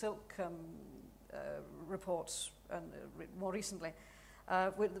in the Silk reports and more recently,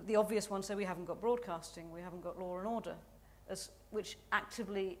 the obvious ones say we haven't got broadcasting, we haven't got law and order, which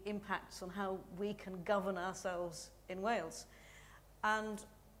actively impacts on how we can govern ourselves in Wales. And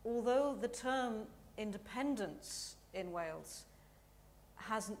although the term independence in Wales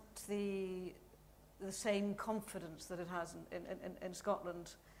hasn't the same confidence that it has in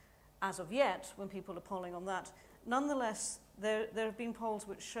Scotland as of yet, when people are polling on that, nonetheless, there have been polls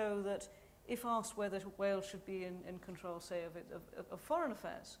which show that if asked whether Wales should be in control, say, of foreign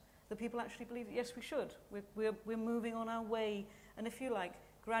affairs, that people actually believe that, yes, we should. We're moving on our way, and if you like,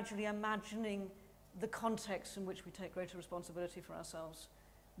 gradually imagining the context in which we take greater responsibility for ourselves,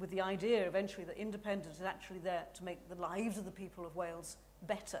 with the idea eventually that independence is actually there to make the lives of the people of Wales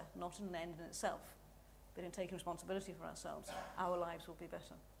better, not an end in itself, but in taking responsibility for ourselves, our lives will be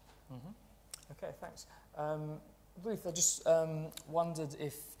better. Mm-hmm. Okay, thanks. Ruth, I just wondered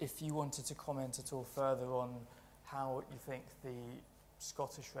if you wanted to comment at all further on how you think the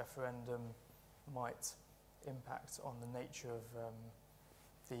Scottish referendum might impact on the nature of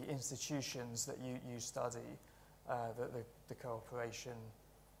the institutions that you study, the cooperation.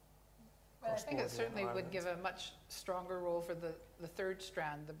 Well, I think it certainly would give a much stronger role for the third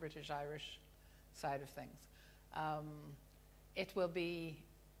strand, the British-Irish side of things. It will be,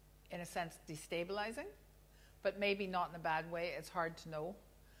 in a sense, destabilizing, but maybe not in a bad way. It's hard to know.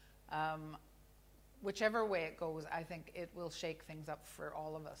 Whichever way it goes, I think it will shake things up for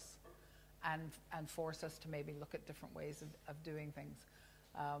all of us and force us to maybe look at different ways of doing things.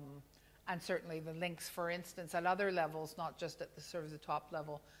 And certainly the links, for instance, at other levels, not just at the sort of the top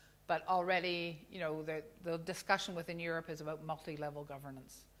level, but already, you know, the discussion within Europe is about multi-level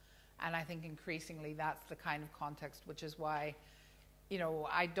governance. And I think increasingly that's the kind of context, which is why, you know,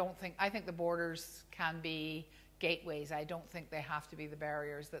 I think the borders can be gateways. I don't think they have to be the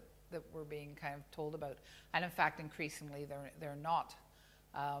barriers that we're being kind of told about. And in fact, increasingly they're not.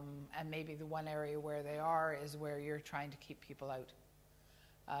 And maybe the one area where they are is where you're trying to keep people out.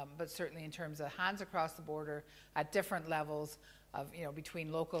 But certainly in terms of hands across the border at different levels of, you know,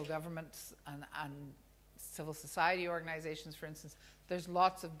 between local governments and civil society organizations, for instance, there's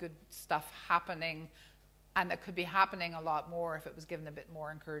lots of good stuff happening, and that could be happening a lot more if it was given a bit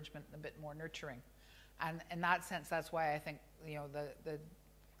more encouragement and a bit more nurturing. And in that sense, that's why I think, you know, the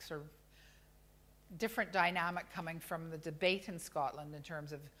sort of different dynamic coming from the debate in Scotland in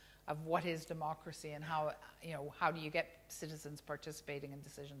terms of what is democracy and how, you know, how do you get citizens participating in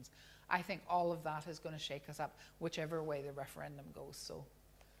decisions. I think all of that is going to shake us up, whichever way the referendum goes. So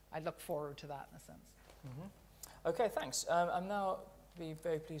I look forward to that in a sense. Mm-hmm. Okay, thanks. I'm now be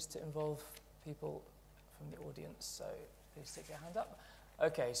very pleased to involve people from the audience, so please stick your hand up.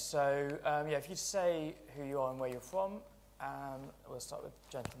 Okay, so yeah, if you say who you are and where you're from, we'll start with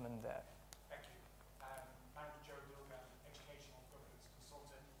the gentleman there. Thank you. I'm Joe Dugan, educational governance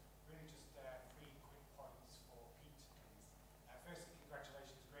consultant. Really just 3 quick points for Pete, please. Firstly,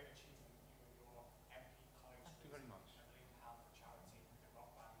 congratulations, great achievement, you and your MP colleagues. Thank you very much. I believe in health for charity, the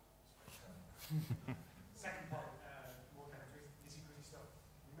rock band. Second point, more kind of nitty-gritty stuff.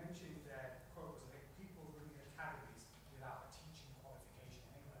 You mentioned quote was, I think, people running academies without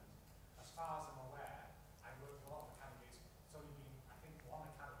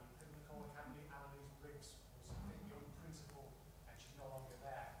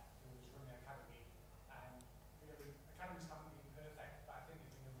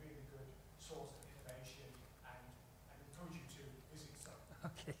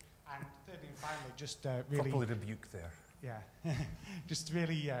thirdly and finally, just really... Properly rebuke there. Yeah, just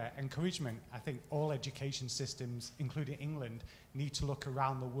really encouragement. I think all education systems, including England, need to look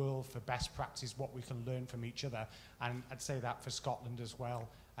around the world for best practice, what we can learn from each other. And I'd say that for Scotland as well.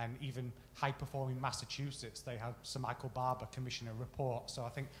 And even high-performing Massachusetts, they have Sir Michael Barber commission a report. So I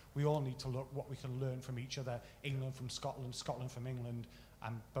think we all need to look what we can learn from each other, England from Scotland, Scotland from England,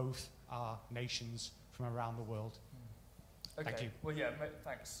 and both are nations from around the world. Okay. Thank you. Well, yeah,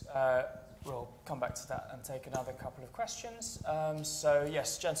 thanks. We'll come back to that and take another couple of questions. So,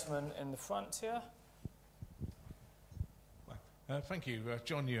 yes, gentleman in the front here. Thank you.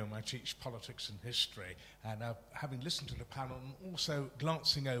 John Newham, I teach politics and history, and having listened to the panel and also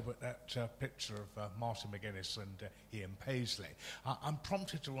glancing over at that picture of Martin McGuinness and Ian Paisley, I'm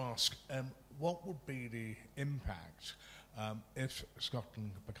prompted to ask, what would be the impact if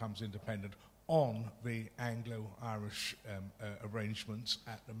Scotland becomes independent on the Anglo-Irish arrangements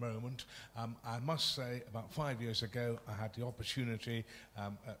at the moment? I must say, about 5 years ago, I had the opportunity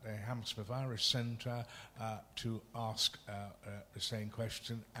at the Hammersmith Irish Centre to ask the same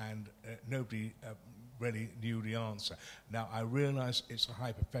question, and nobody really knew the answer. Now, I realise it's a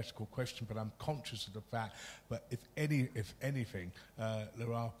hypothetical question, but I'm conscious of the fact that if anything,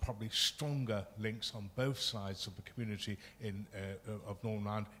 there are probably stronger links on both sides of the community of Northern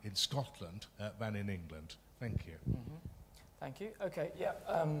Ireland in Scotland than in England. Thank you. Mm-hmm. Thank you. Okay, yeah,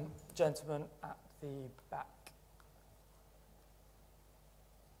 gentleman at the back.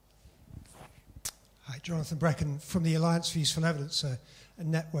 Hi, Jonathan Brecken from the Alliance for Useful Evidence, a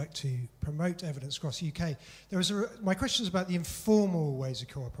network to promote evidence across the UK. My question is about the informal ways of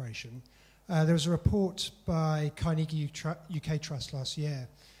cooperation. There was a report by Carnegie UK Trust last year,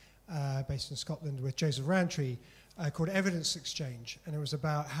 based in Scotland, with Joseph Rowntree, called Evidence Exchange, and it was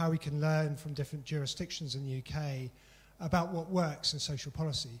about how we can learn from different jurisdictions in the UK about what works in social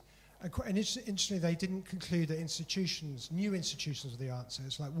policy. And interestingly, they didn't conclude that new institutions are the answer.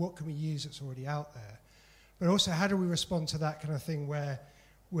 It's like, what can we use that's already out there? But also, how do we respond to that kind of thing where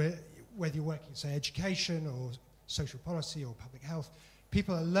whether you're working, say, education or social policy or public health,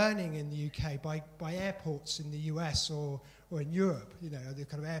 people are learning in the UK by airports in the US or in Europe, you know, the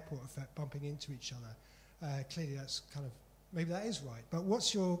kind of airport effect bumping into each other. Clearly, that's kind of, maybe that is right. But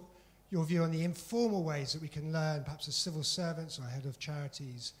what's your view on the informal ways that we can learn, perhaps as civil servants or head of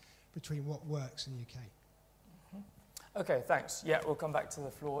charities, between what works in the UK? Mm-hmm. Okay, thanks. Yeah, we'll come back to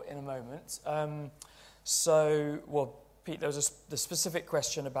the floor in a moment. Well, Pete, there was the specific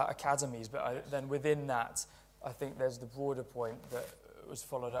question about academies, but then within that, I think there's the broader point that was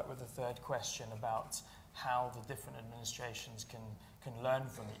followed up with the third question about how the different administrations can learn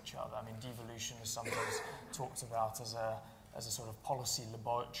from each other. I mean, devolution is sometimes talked about as a sort of policy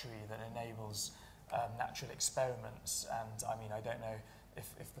laboratory that enables natural experiments, and I mean, I don't know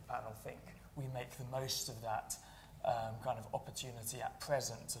if the panel think we make the most of that kind of opportunity at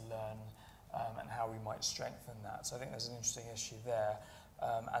present to learn and how we might strengthen that. So I think there's an interesting issue there.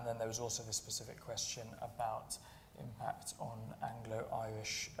 And then there was also the specific question about impact on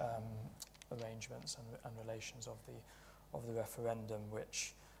Anglo-Irish arrangements and relations of the referendum,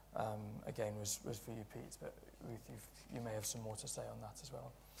 which again was for you, Pete, but Ruth, you may have some more to say on that as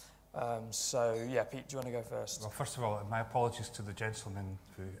well. So, yeah, Pete, do you want to go first? Well, first of all, my apologies to the gentleman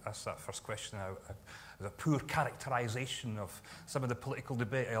who asked that first question. It was a poor characterisation of some of the political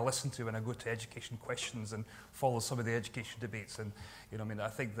debate I listen to when I go to education questions and follow some of the education debates. And, you know, I mean, I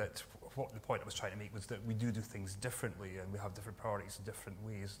think that what the point I was trying to make was that we do things differently, and we have different priorities in different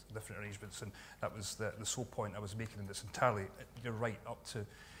ways, different arrangements, and that was the sole point I was making in this entirely. You're right, up to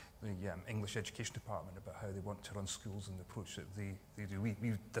the English Education Department about how they want to run schools and the approach that they do.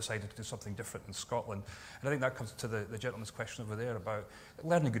 We've decided to do something different in Scotland. And I think that comes to the gentleman's question over there about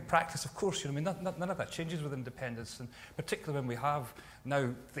learning good practice. Of course, you know, I mean, none of that changes with independence, and particularly when we have now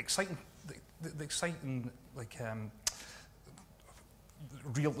the exciting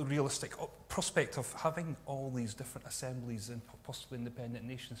realistic prospect of having all these different assemblies and possibly independent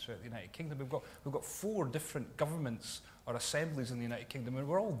nations throughout the United Kingdom. We've got 4 different governments or assemblies in the United Kingdom, and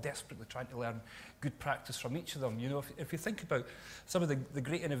we're all desperately trying to learn good practice from each of them. You know, if you think about some of the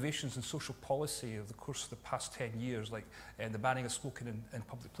great innovations in social policy of the course of the past 10 years, like the banning of smoking in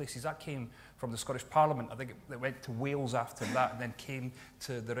public places, that came from the Scottish Parliament. I think it went to Wales after that, and then came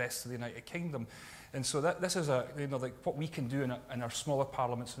to the rest of the United Kingdom. And so this is like what we can do in our smaller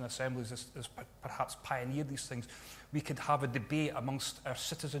parliaments and assemblies is perhaps pioneer these things. We could have a debate amongst our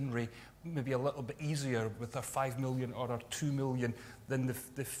citizenry maybe a little bit easier with our 5 million or our 2 million than the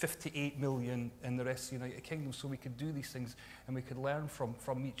 58 million in the rest of the United Kingdom. So we could do these things and we could learn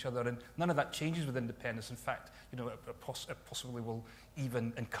from each other. And none of that changes with independence. In fact, you know, it possibly will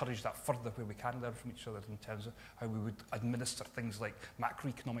even encourage that further, where we can learn from each other in terms of how we would administer things like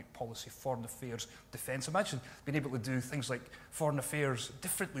macroeconomic policy, foreign affairs, defence. Imagine being able to do things like foreign affairs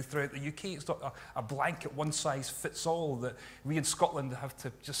differently throughout the UK. It's not a blanket one-size-fits-all that we in Scotland have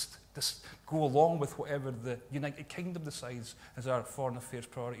to just go along with whatever the United Kingdom decides as our foreign affairs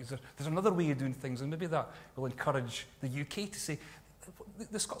priorities. There's another way of doing things, and maybe that will encourage the UK to say,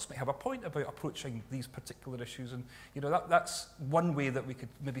 the Scots might have a point about approaching these particular issues, and you know that's one way that we could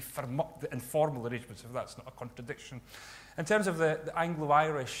maybe firm up the informal arrangements, if that's not a contradiction. In terms of the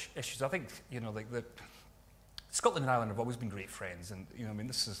Anglo-Irish issues, I think, you know, like Scotland and Ireland have always been great friends, and you know, I mean,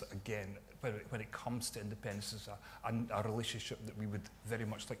 this is again, when it comes to independence, is a relationship that we would very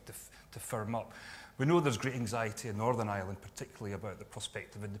much like to firm up. We know there's great anxiety in Northern Ireland, particularly about the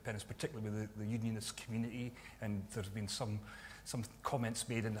prospect of independence, particularly with the unionist community, and there's been some comments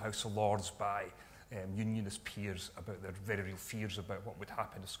made in the House of Lords by unionist peers about their very real fears about what would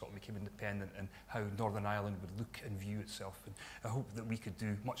happen if Scotland became independent and how Northern Ireland would look and view itself. And I hope that we could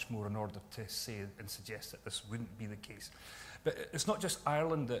do much more in order to say and suggest that this wouldn't be the case. But it's not just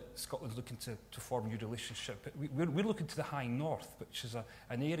Ireland that Scotland's looking to form a new relationship. We're looking to the High North, which is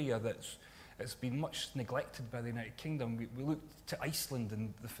an area it's been much neglected by the United Kingdom. We look to Iceland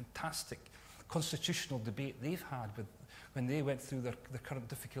and the fantastic constitutional debate they've had when they went through their current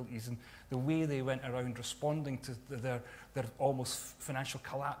difficulties, and the way they went around responding to their almost financial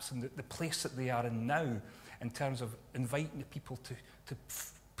collapse, and the place that they are in now in terms of inviting the people to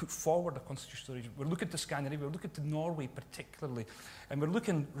put forward a constitutional arrangement. We're looking to Scandinavia, we're looking to Norway particularly, and we're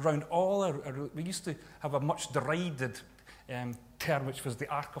looking around all we used to have a much derided term, which was the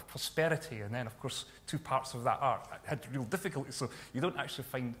arc of prosperity, and then of course two parts of that arc had real difficulty, so you don't actually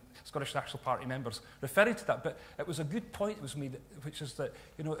find Scottish National Party members referring to that. But it was a good point that was made, which is that,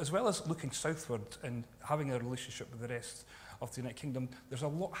 you know, as well as looking southward and having a relationship with the rest of the United Kingdom, there's a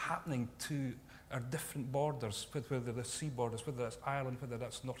lot happening to our different borders, whether they're sea borders, whether that's Ireland, whether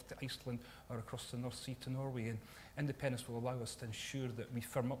that's north to Iceland or across the North Sea to Norway, and independence will allow us to ensure that we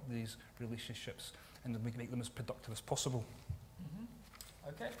firm up these relationships and that we make them as productive as possible.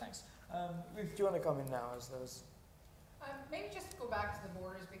 Okay, thanks. Ruth, do you want to come in now as those? Maybe just go back to the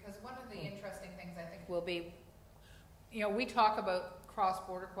borders, because one of the interesting things I think will be, you know, we talk about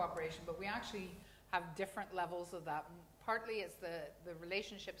cross-border cooperation, but we actually have different levels of that. And partly it's the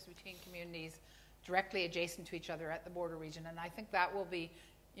relationships between communities directly adjacent to each other at the border region, and I think that will be,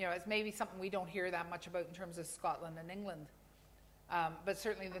 you know, it's maybe something we don't hear that much about in terms of Scotland and England. But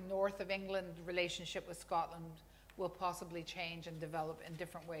certainly the north of England relationship with Scotland will possibly change and develop in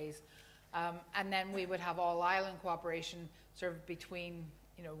different ways. And then we would have all-island cooperation sort of between,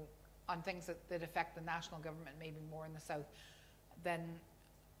 you know, on things that affect the national government, maybe more in the south, than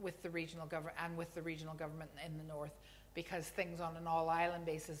with the regional government and with the regional government in the north, because things on an all-island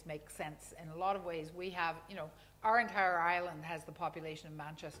basis make sense. In a lot of ways, we have, you know, our entire island has the population of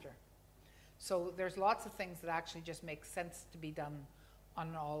Manchester. So there's lots of things that actually just make sense to be done on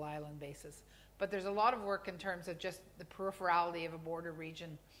an all-island basis. But there's a lot of work in terms of just the peripherality of a border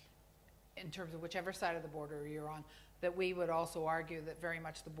region, in terms of whichever side of the border you're on, that we would also argue that very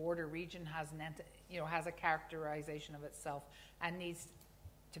much the border region has has a characterization of itself and needs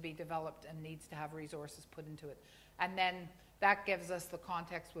to be developed and needs to have resources put into it. And then that gives us the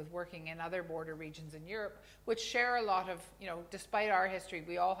context with working in other border regions in Europe, which share a lot of, you know, despite our history,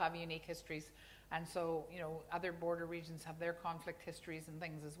 we all have unique histories. And so, you know, other border regions have their conflict histories and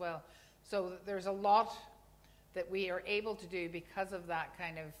things as well. So there's a lot that we are able to do because of that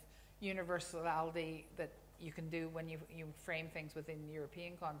kind of universality that you can do when you frame things within the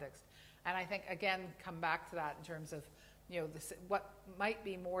European context. And I think, again, come back to that in terms of, you know, what might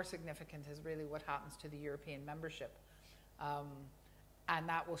be more significant is really what happens to the European membership. And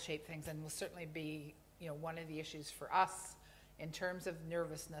that will shape things and will certainly be, you know, one of the issues for us in terms of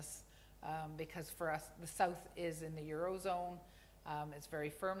nervousness, because for us, the South is in the Eurozone. It's very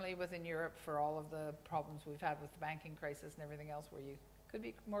firmly within Europe for all of the problems we've had with the banking crisis and everything else, where you could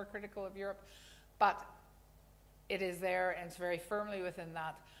be more critical of Europe. But it is there, and it's very firmly within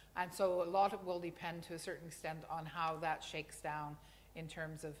that. And so a lot will depend to a certain extent on how that shakes down in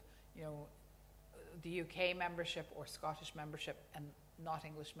terms of, you know, the UK membership or Scottish membership and not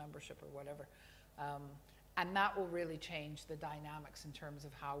English membership or whatever. And that will really change the dynamics in terms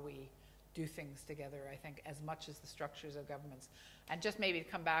of how we do things together, I think, as much as the structures of governments. And just maybe to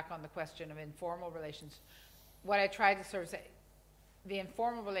come back on the question of informal relations, what I try to sort of say, the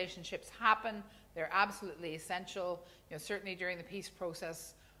informal relationships happen. They're absolutely essential. You know, certainly during the peace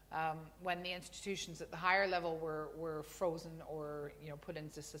process, when the institutions at the higher level were frozen or, you know, put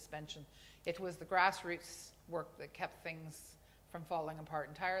into suspension, it was the grassroots work that kept things from falling apart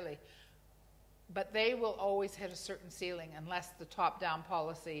entirely. But they will always hit a certain ceiling unless the top-down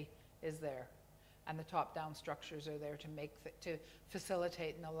policy is there and the top-down structures are there to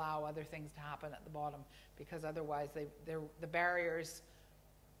facilitate and allow other things to happen at the bottom, because otherwise the barriers,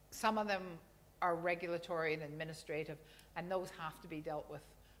 some of them are regulatory and administrative, and those have to be dealt with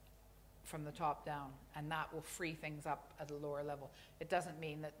from the top down, and that will free things up at a lower level. It doesn't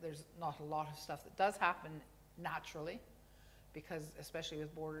mean that there's not a lot of stuff that does happen naturally, because especially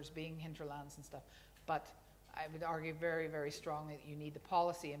with borders being hinterlands and stuff, but I would argue very, very strongly that you need the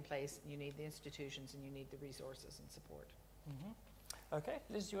policy in place, you need the institutions, and you need the resources and support. Mm-hmm. Okay,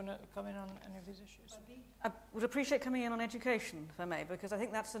 Liz, do you want to come in on any of these issues? I would appreciate coming in on education, if I may, because I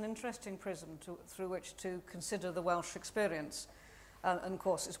think that's an interesting prism through which to consider the Welsh experience. And of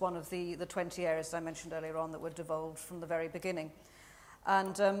course, it's one of the 20 areas that I mentioned earlier on that were devolved from the very beginning.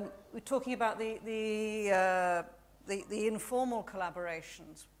 And we're talking about the informal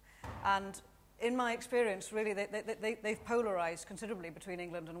collaborations. And in my experience, really, they've polarised considerably between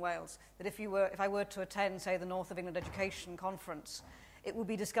England and Wales. That if I were to attend, say, the North of England Education Conference, it would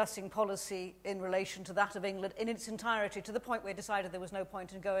be discussing policy in relation to that of England in its entirety, to the point where we decided there was no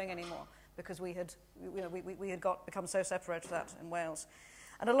point in going anymore, because we had become so separated from that in Wales.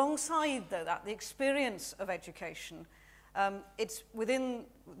 And alongside, though, that, the experience of education, it's within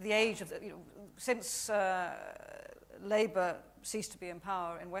the age of, since Labour ceased to be in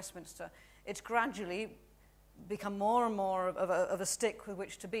power in Westminster, it's gradually become more and more of a stick with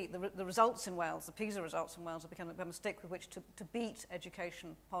which to beat. The results in Wales, the PISA results in Wales, have become a stick with which to beat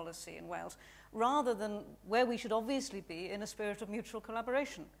education policy in Wales, rather than where we should obviously be in a spirit of mutual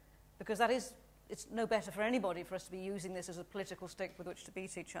collaboration, because it's no better for anybody for us to be using this as a political stick with which to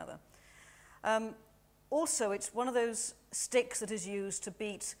beat each other. Also, it's one of those sticks that is used to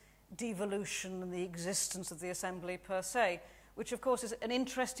beat devolution and the existence of the Assembly per se, which of course is an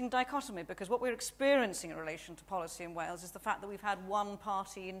interesting dichotomy, because what we're experiencing in relation to policy in Wales is the fact that we've had one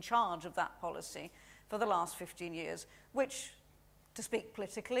party in charge of that policy for the last 15 years, which, to speak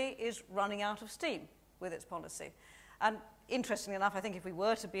politically, is running out of steam with its policy. And interestingly enough, I think if we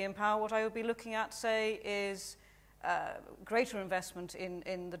were to be in power, what I would be looking at, say, is greater investment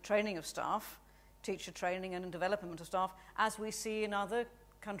in the training of staff, teacher training and development of staff, as we see in other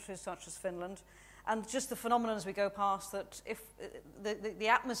countries such as Finland. And just the phenomenon as we go past that, if the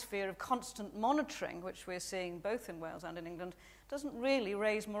atmosphere of constant monitoring, which we're seeing both in Wales and in England, doesn't really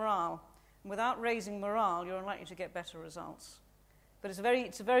raise morale. And without raising morale, you're unlikely to get better results. But it's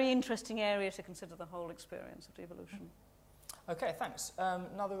a very interesting area to consider the whole experience of devolution. Okay, thanks.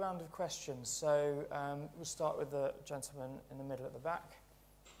 Another round of questions. So we'll start with the gentleman in the middle at the back.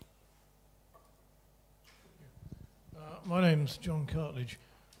 My name's John Cartledge.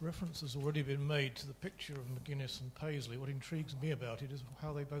 Reference has already been made to the picture of McGuinness and Paisley. What intrigues me about it is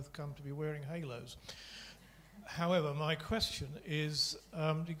how they both come to be wearing halos. However, my question is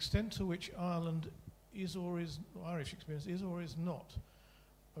the extent to which Ireland is or is, Irish experience is or is not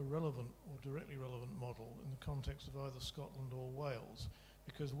a relevant or directly relevant model in the context of either Scotland or Wales.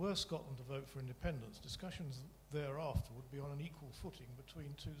 Because were Scotland to vote for independence, discussions thereafter would be on an equal footing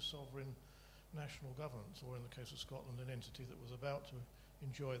between two sovereign national governments, or in the case of Scotland, an entity that was about to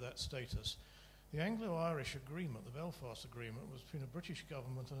enjoy that status. The Anglo-Irish agreement, the Belfast Agreement, was between a British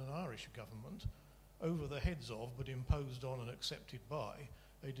government and an Irish government, over the heads of, but imposed on and accepted by,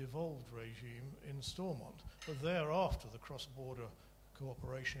 a devolved regime in Stormont. But thereafter, the cross-border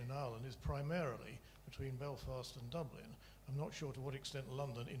cooperation in Ireland is primarily between Belfast and Dublin. I'm not sure to what extent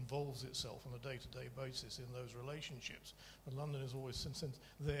London involves itself on a day-to-day basis in those relationships, but London is always since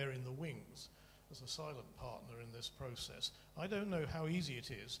there in the wings as a silent partner in this process. I don't know how easy it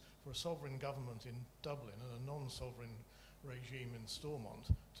is for a sovereign government in Dublin and a non-sovereign regime in Stormont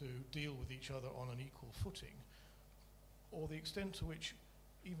to deal with each other on an equal footing, or the extent to which,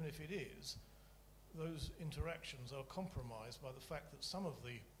 even if it is, those interactions are compromised by the fact that some of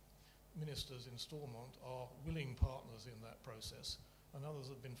the ministers in Stormont are willing partners in that process, and others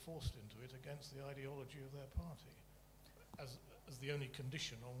have been forced into it against the ideology of their party, as the only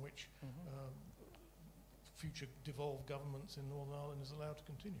condition on which future devolved governments in Northern Ireland is allowed to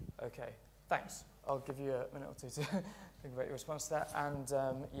continue. Okay, thanks. I'll give you a minute or two to think about your response to that. And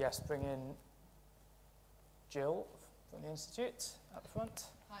yes, bring in Jill from the Institute at the front.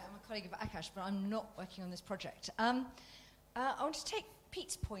 Hi, I'm a colleague of Akash, but I'm not working on this project. I want to take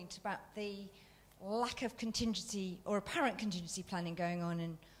Pete's point about the lack of contingency or apparent contingency planning going on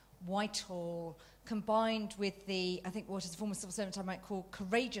in Whitehall, combined with the, I think what is a former civil servant I might call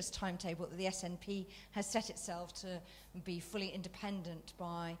courageous timetable that the SNP has set itself to be fully independent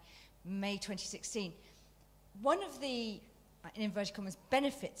by May 2016. One of the, in inverted commas,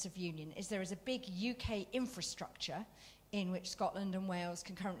 benefits of union is there is a big UK infrastructure in which Scotland and Wales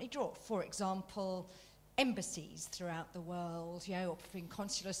can currently draw. For example, embassies throughout the world, you know, offering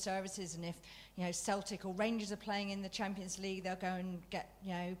consular services, and if, you know, Celtic or Rangers are playing in the Champions League, they'll go and get,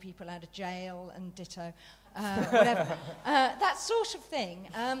 you know, people out of jail and ditto, whatever. That sort of thing,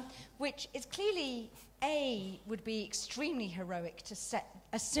 which is clearly, would be extremely heroic to set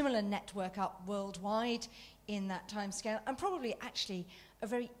a similar network up worldwide in that timescale, and probably actually a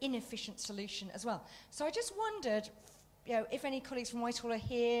very inefficient solution as well. So I just wondered, you know, if any colleagues from Whitehall are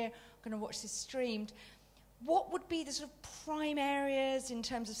here, going to watch this streamed, what would be the sort of prime areas in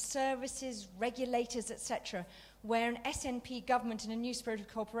terms of services, regulators, etc., where an SNP government in a new spirit of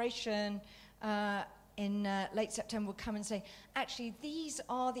cooperation in late September would come and say, actually, these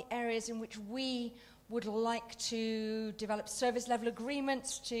are the areas in which we would like to develop service level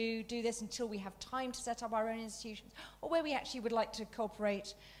agreements to do this until we have time to set up our own institutions, or where we actually would like to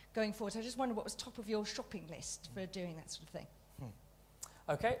cooperate going forward. So I just wondered what was top of your shopping list for doing that sort of thing.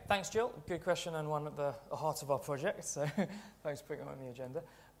 Okay, thanks, Jill. Good question, and one at the heart of our project, so thanks for putting it on the agenda.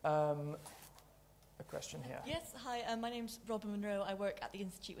 A question here. Yes, hi, my name's Robin Monroe. I work at the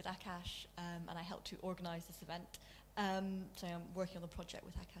Institute with Akash, and I help to organise this event. So I'm working on the project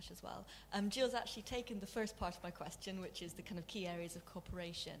with Akash as well. Jill's actually taken the first part of my question, which is the kind of key areas of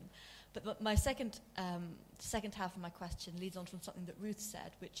cooperation. But my second half of my question leads on from something that Ruth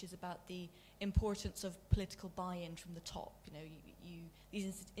said, which is about the importance of political buy-in from the top. You know,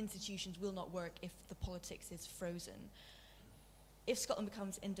 these institutions will not work if the politics is frozen. If Scotland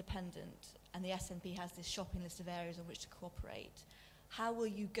becomes independent and the SNP has this shopping list of areas on which to cooperate, how will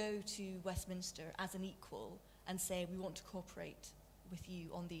you go to Westminster as an equal and say, we want to cooperate with you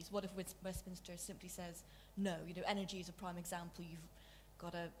on these? What if Westminster simply says no? You know, energy is a prime example. You've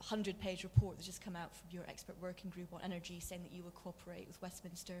got a 100-page report that's just come out from your expert working group on energy saying that you will cooperate with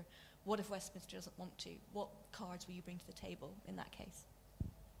Westminster. What if Westminster doesn't want to? What cards will you bring to the table in that case?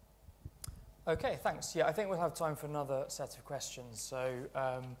 Okay, thanks. Yeah, I think we'll have time for another set of questions. So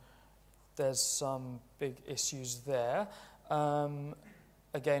there's some big issues there.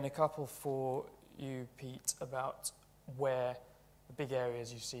 Again, a couple for you, Pete, about where the big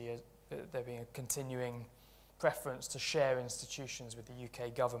areas you see there being a continuing preference to share institutions with the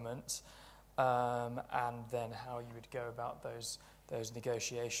UK government, and then how you would go about those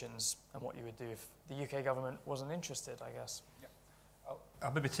negotiations and what you would do if the UK government wasn't interested, I guess. Yeah.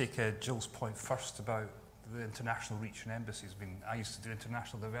 I'll maybe take Jill's point first about the international reach and embassies. I mean, I used to do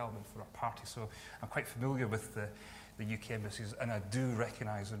international development for a party, so I'm quite familiar with the UK embassies, and I do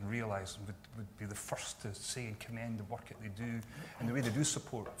recognise and realise and would be the first to say and commend the work that they do and the way they do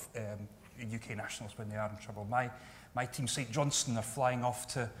support UK nationals when they are in trouble. My team, St Johnstone, are flying off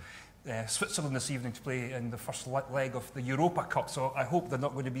to Switzerland this evening to play in the first leg of the Europa Cup, so I hope they're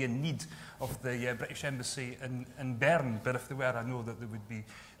not going to be in need of the British Embassy in Bern, but if they were, I know that they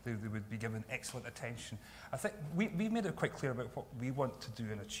would be given excellent attention. I think we made it quite clear about what we want to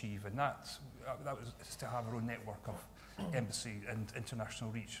do and achieve, and that was to have our own network of embassy and international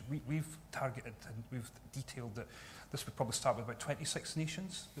reach. We've targeted and we've detailed that this would probably start with about 26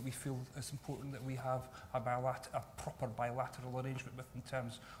 nations that we feel it's important that we have a proper bilateral arrangement with in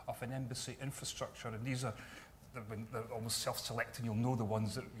terms of an embassy infrastructure. And these are they're almost self-selecting. You'll know the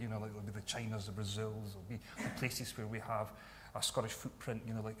ones that, you know, like there'll be the Chinas, the Brazils, there'll be the places where we have a Scottish footprint,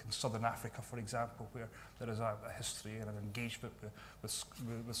 you know, like in Southern Africa, for example, where there is a history and an engagement with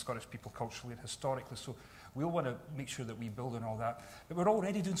Scottish people culturally and historically. So we'll want to make sure that we build on all that. But we're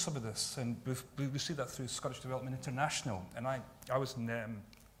already doing some of this, and we see that through Scottish Development International. And I was in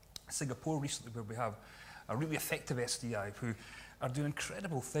Singapore recently, where we have a really effective SDI who are doing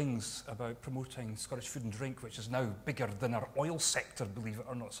incredible things about promoting Scottish food and drink, which is now bigger than our oil sector, believe it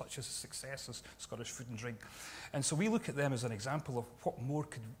or not, such a success as Scottish food and drink. And so we look at them as an example of what more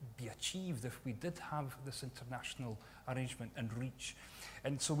could be achieved if we did have this international arrangement and reach.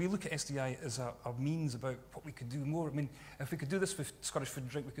 And so we look at SDI as a means about what we could do more. I mean, if we could do this with Scottish food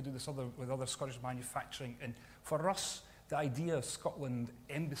and drink, we could do this with other Scottish manufacturing. And for us, the idea of Scotland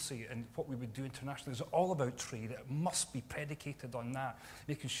Embassy and what we would do internationally is all about trade. It must be predicated on that,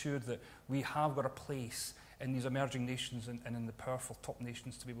 making sure that we have got a place in these emerging nations and in the powerful top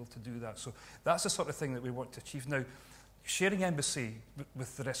nations to be able to do that. So that's the sort of thing that we want to achieve. Now, sharing embassy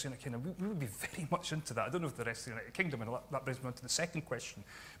with the rest of the United Kingdom, we would be very much into that. I don't know if the rest of the United Kingdom, and that brings me on to the second question.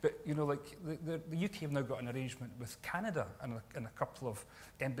 But, you know, like the UK have now got an arrangement with Canada and a couple of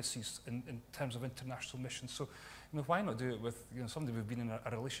embassies in terms of international missions. So, you know, why not do it with, you know, somebody we've been in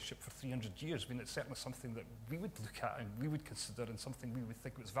a relationship for 300 years? I mean, it's certainly something that we would look at and we would consider and something we would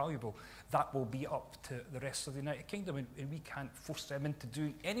think was valuable. That will be up to the rest of the United Kingdom, and we can't force them into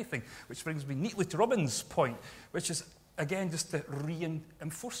doing anything, which brings me neatly to Robin's point, which is, again, just to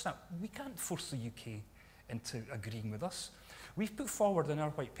reinforce that. We can't force the UK into agreeing with us. We've put forward in our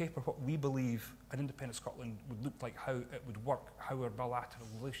white paper what we believe an independent Scotland would look like, how it would work, how our bilateral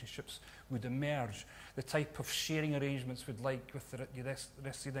relationships would emerge, the type of sharing arrangements we'd like with the rest of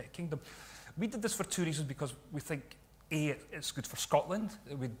the United Kingdom. We did this for two reasons, because we think, A, it's good for Scotland.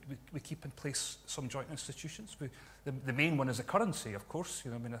 We keep in place some joint institutions. The main one is a currency, of course.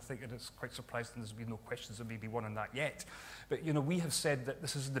 You know, I mean, I think it is quite surprising there's been no questions there may be one on that yet. But, you know, we have said that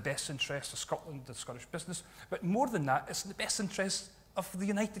this is in the best interest of Scotland and Scottish business. But more than that, it's in the best interest of the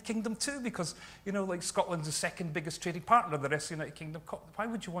United Kingdom too, because, you know, like Scotland's the second biggest trading partner of the rest of the United Kingdom. Why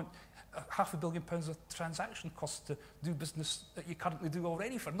would you want £500 million of transaction costs to do business that you currently do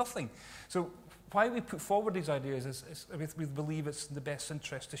already for nothing? So why we put forward these ideas is we believe it's in the best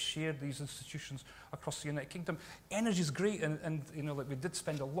interest to share these institutions across the United Kingdom. Energy is great, and you know, like we did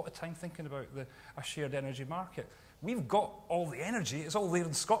spend a lot of time thinking about a shared energy market. We've got all the energy, it's all there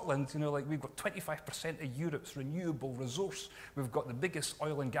in Scotland. You know, like we've got 25% of Europe's renewable resource. We've got the biggest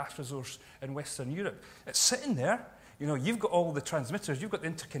oil and gas resource in Western Europe. It's sitting there. You know, you've got all the transmitters, you've got the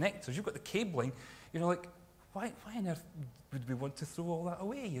interconnectors, you've got the cabling. You know, like, why on earth would we want to throw all that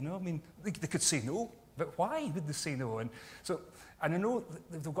away, you know? I mean, they could say no, but why would they say no? And I know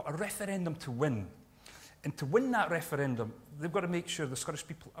they've got a referendum to win. And to win that referendum, they've got to make sure the Scottish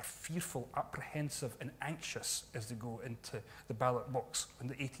people are fearful, apprehensive and anxious as they go into the ballot box on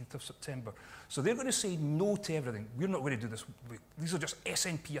the 18th of September. So they're going to say no to everything. We're not going to do this. These are just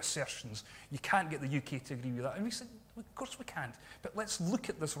SNP assertions. You can't get the UK to agree with that. And we said, of course we can't. But let's look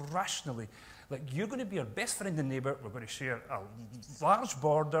at this rationally. Like, you're going to be our best friend and neighbour. We're going to share a large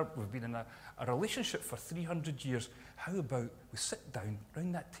border. We've been in a relationship for 300 years. How about we sit down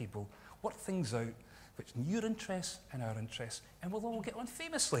round that table, work things out, which in your interests and our interests, and we'll all get on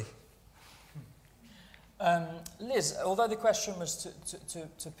famously. Liz, although the question was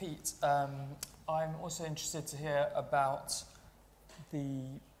to Pete, I'm also interested to hear about the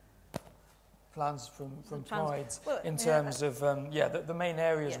plans from Plaid in terms of the main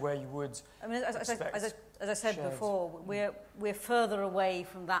areas where you would. I mean, as I said before, we're further away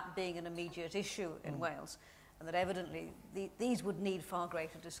from that being an immediate issue in Wales, and that evidently these would need far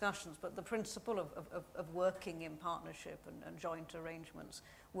greater discussions. But the principle of working in partnership and joint arrangements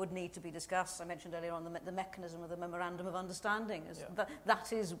would need to be discussed. I mentioned earlier on the mechanism of the Memorandum of Understanding.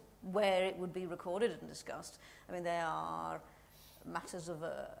 That is where it would be recorded and discussed. I mean, there are matters of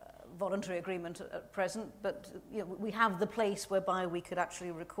voluntary agreement at present, but you know, we have the place whereby we could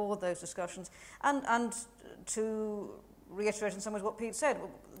actually record those discussions. And to reiterate in some ways what Pete said,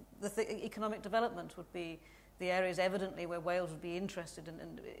 the economic development would be the areas evidently where Wales would be interested in,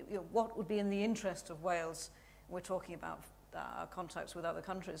 and you know, what would be in the interest of Wales. We're talking about contacts with other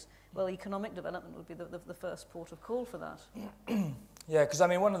countries. Well, economic development would be the first port of call for that. Yeah, because I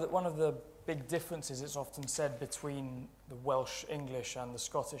mean, one of the big differences, it's often said, between the Welsh English and the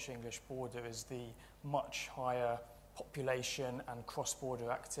Scottish English border is the much higher population and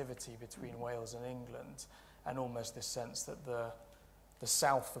cross-border activity between Wales and England, and almost this sense that the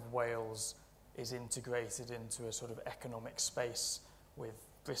south of Wales is integrated into a sort of economic space with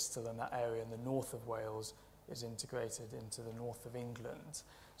Bristol and that area, and the north of Wales is integrated into the north of England.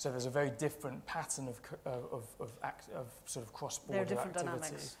 So there's a very different pattern of sort of cross-border activity. There are different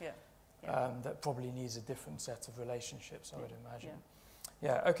dynamics, that probably needs a different set of relationships, I would imagine.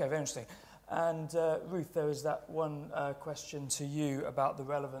 Yeah, okay, very interesting. And Ruth, there is that one question to you about the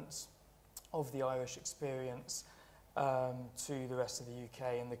relevance of the Irish experience to the rest of the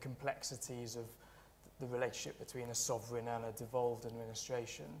UK and the complexities of the relationship between a sovereign and a devolved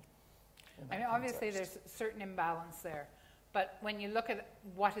administration. I mean, obviously there's a certain imbalance there, but when you look at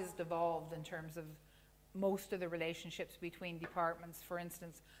what is devolved in terms of most of the relationships between departments, for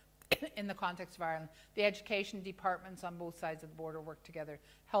instance, in the context of Ireland, the education departments on both sides of the border work together,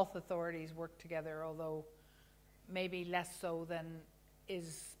 health authorities work together, although maybe less so than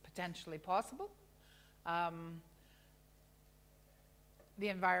is potentially possible. The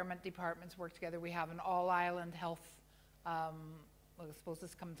environment departments work together. We have an all-island health, well, I suppose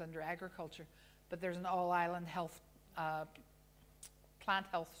this comes under agriculture, but there's an all-island health, plant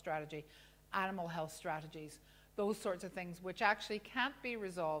health strategy, animal health strategies. those sorts of things, which actually can't be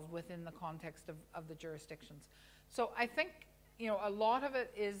resolved within the context of the jurisdictions. So I think, you know, a lot of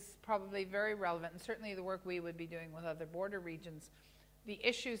it is probably very relevant, and certainly the work we would be doing with other border regions, the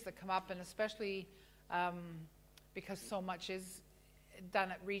issues that come up, and especially because so much is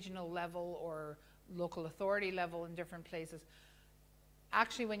done at regional level or local authority level in different places.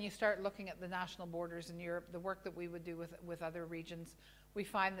 Actually, when you start looking at the national borders in Europe, the work that we would do with other regions, we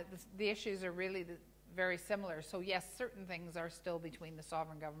find that the issues are really very similar. So yes, certain things are still between the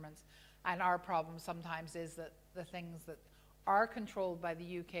sovereign governments, and our problem sometimes is that the things that are controlled by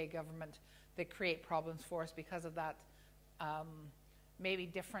the UK government that create problems for us because of that maybe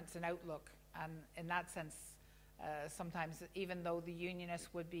difference in outlook. And in that sense, sometimes even though the unionists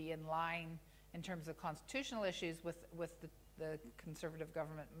would be in line in terms of constitutional issues with the Conservative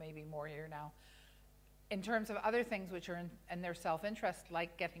government, maybe more here now, in terms of other things which are in their self-interest,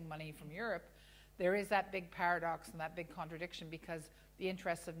 like getting money from Europe, there is that big paradox and that big contradiction, because the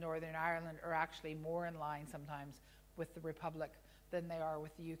interests of Northern Ireland are actually more in line sometimes with the Republic than they are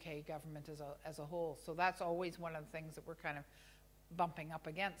with the UK government as a whole. So that's always one of the things that we're kind of bumping up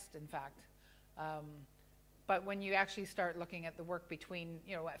against, in fact. But when you actually start looking at the work between,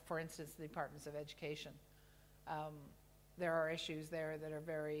 you know, for instance, the Departments of Education, there are issues there that are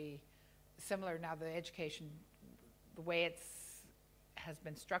very similar. Now, the education, the way has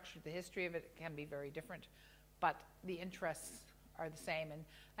been structured, the history of it can be very different, but the interests are the same.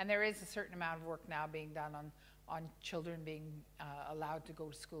 And there is a certain amount of work now being done on children being allowed to go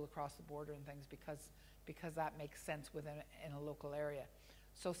to school across the border and things, because that makes sense in a local area.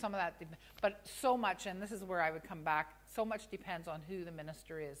 So some of that, but so much, and this is where I would come back, so much depends on who the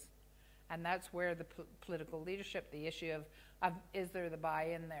minister is. And that's where the political leadership, the issue of is there the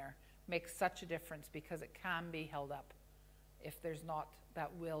buy-in there, makes such a difference, because it can be held up if there's not that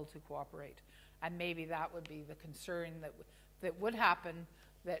will to cooperate. And maybe that would be the concern that would happen,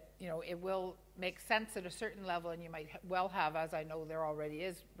 that, you know, it will make sense at a certain level, and you might well have, as I know there already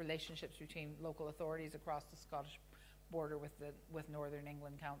is, relationships between local authorities across the Scottish border with Northern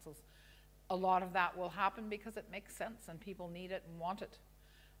England councils. A lot of that will happen because it makes sense and people need it and want it.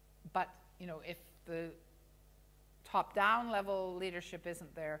 But, you know, if the top-down level leadership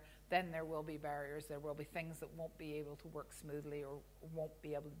isn't there, then there will be barriers. There will be things that won't be able to work smoothly or won't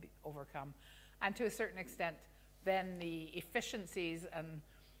be able to be overcome. And to a certain extent, then the efficiencies and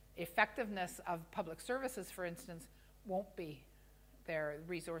effectiveness of public services, for instance, won't be there.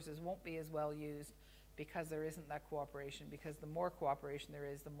 Resources won't be as well used because there isn't that cooperation, because the more cooperation there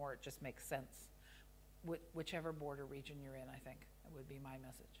is, the more it just makes sense. Whichever border region you're in, I think, that would be my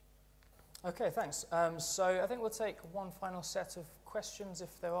message. Okay, thanks. So I think we'll take one final set of questions,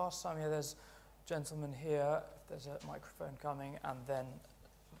 if there are some. Yeah, there's a gentleman here, if there's a microphone coming, and then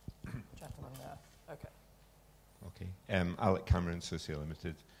gentleman there. Okay. Okay. Alec Cameron, Socio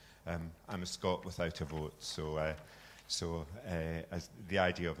Limited. I'm a Scot without a vote, so as the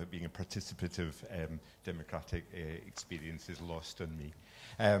idea of it being a participative democratic experience is lost on me.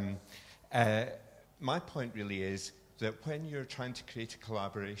 My point really is that when you're trying to create a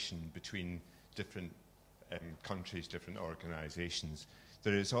collaboration between different countries, different organisations,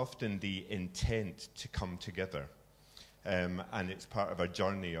 there is often the intent to come together. And it's part of a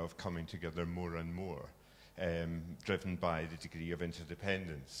journey of coming together more and more, driven by the degree of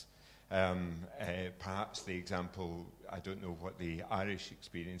interdependence. Perhaps the example, I don't know what the Irish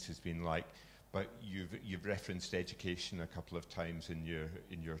experience has been like, but you've referenced education a couple of times in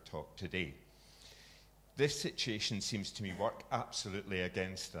your talk today. This situation seems to me work absolutely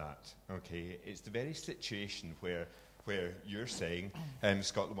against that. Okay, it's the very situation where you're saying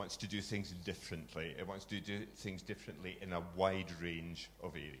Scotland wants to do things differently. It wants to do things differently in a wide range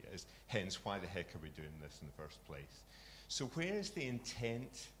of areas. Hence, why the heck are we doing this in the first place? So where is the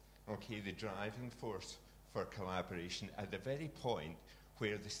intent, okay, the driving force for collaboration at the very point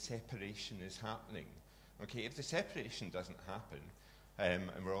where the separation is happening? Okay, if the separation doesn't happen,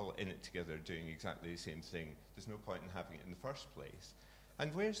 and we're all in it together doing exactly the same thing, there's no point in having it in the first place.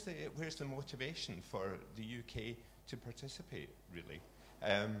 And where's the motivation for the UK to participate, really?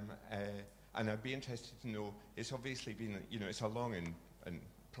 And I'd be interested to know, it's obviously been, you know, it's a long and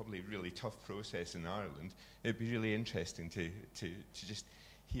probably really tough process in Ireland. It'd be really interesting to just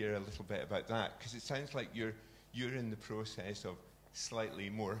hear a little bit about that, because it sounds like you're in the process of slightly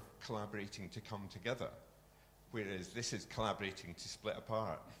more collaborating to come together, whereas this is collaborating to split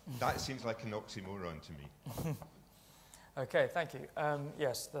apart. That seems like an oxymoron to me. Okay, thank you.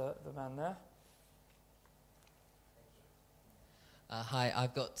 Yes, the man there. Hi,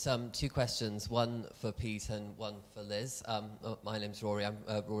 I've got two questions, one for Pete and one for Liz. My name's Rory. I'm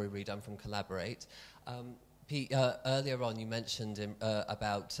Rory Reid. I'm from Collaborate. Pete, earlier on you mentioned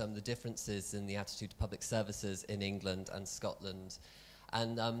about the differences in the attitude to public services in England and Scotland.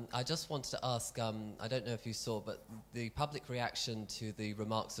 And I just wanted to ask, I don't know if you saw, but the public reaction to the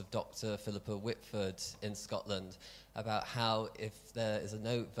remarks of Dr. Philippa Whitford in Scotland about how if there is a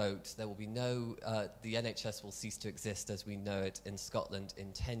no vote, there will be no, the NHS will cease to exist as we know it in Scotland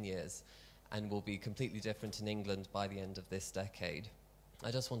in 10 years and will be completely different in England by the end of this decade. I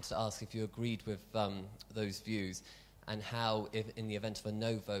just wanted to ask if you agreed with those views and how, if in the event of a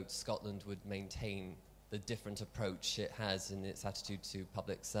no vote, Scotland would maintain the different approach it has in its attitude to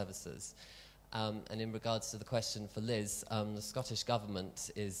public services. And in regards to the question for Liz, the Scottish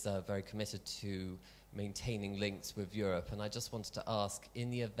Government is very committed to maintaining links with Europe, and I just wanted to ask, in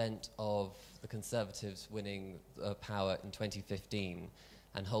the event of the Conservatives winning power in 2015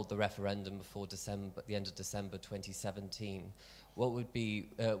 and hold the referendum before the end of December 2017, what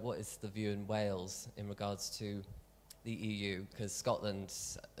is the view in Wales in regards to the EU? Because Scotland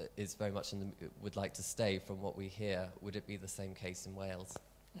is very much would like to stay from what we hear. Would it be the same case in Wales?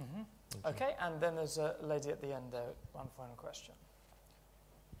 Mm-hmm. Okay, and then there's a lady at the end there, one final question.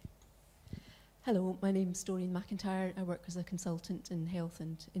 Hello, my name's Doreen McIntyre. I work as a consultant in health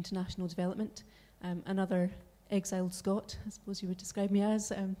and international development. Another exiled Scot, I suppose you would describe me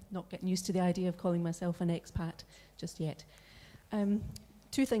as. Not getting used to the idea of calling myself an expat just yet.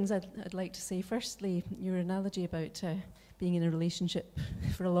 Two things I'd like to say. Firstly, your analogy about being in a relationship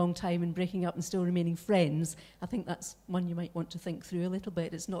for a long time and breaking up and still remaining friends, I think that's one you might want to think through a little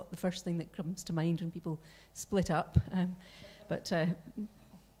bit. It's not the first thing that comes to mind when people split up, but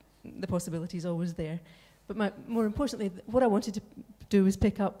the possibility is always there. But more importantly, what I wanted to do was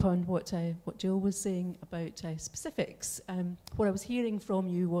pick up on what Jill was saying about specifics. What I was hearing from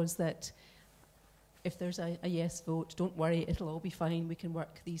you was that if there's a yes vote, don't worry, it'll all be fine, we can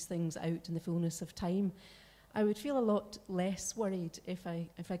work these things out in the fullness of time. I would feel a lot less worried if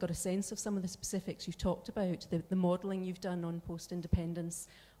I got a sense of some of the specifics you've talked about, the modelling you've done on post-independence,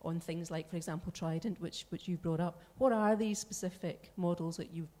 on things like, for example, Trident, which you've brought up. What are these specific models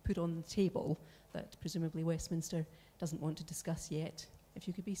that you've put on the table that presumably Westminster doesn't want to discuss yet? If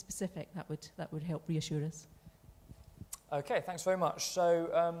you could be specific, that would help reassure us. Okay, thanks very much.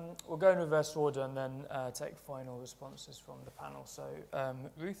 So we'll go in reverse order and then take final responses from the panel. So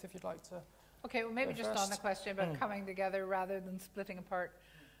Ruth, if you'd like to. Okay, well maybe just on the question about coming together rather than splitting apart.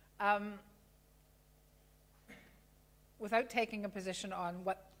 Without taking a position on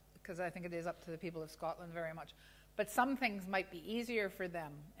what, because I think it is up to the people of Scotland very much, but some things might be easier for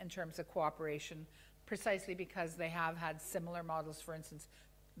them in terms of cooperation, precisely because they have had similar models. For instance,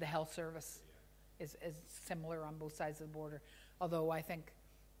 the health service is similar on both sides of the border, although I think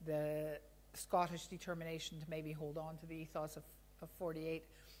the Scottish determination to maybe hold on to the ethos of 48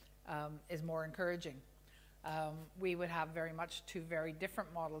 is more encouraging. We would have very much two very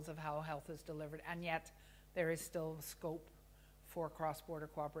different models of how health is delivered, and yet there is still scope for cross-border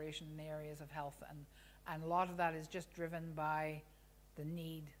cooperation in the areas of health, and a lot of that is just driven by the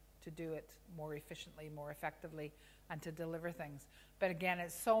need to do it more efficiently, more effectively, and to deliver things. But again,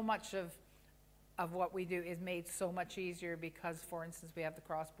 it's so much of what we do is made so much easier because, for instance, we have the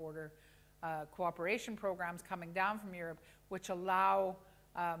cross-border cooperation programs coming down from Europe, which allow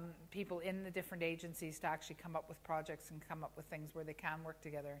people in the different agencies to actually come up with projects and come up with things where they can work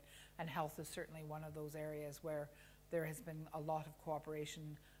together. And health is certainly one of those areas where there has been a lot of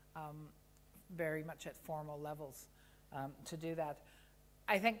cooperation, very much at formal levels, to do that.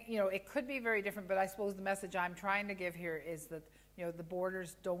 I think, it could be very different, but I suppose the message I'm trying to give here is that, the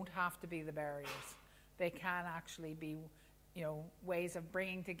borders don't have to be the barriers. They can actually be, ways of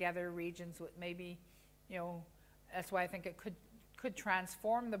bringing together regions with maybe, that's why I think it could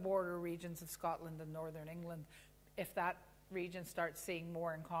transform the border regions of Scotland and Northern England if that region starts seeing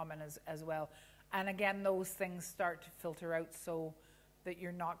more in common as well. And again, those things start to filter out so that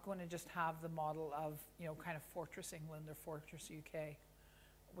you're not going to just have the model of, kind of Fortress England or Fortress UK,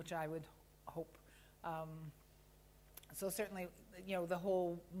 which I would hope. So certainly, the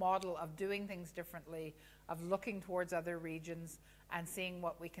whole model of doing things differently, of looking towards other regions and seeing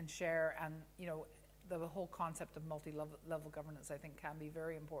what we can share, and, the whole concept of multi-level governance, I think, can be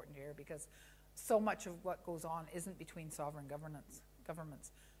very important here, because so much of what goes on isn't between sovereign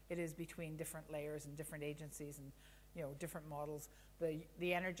governments. It is between different layers and different agencies and, different models.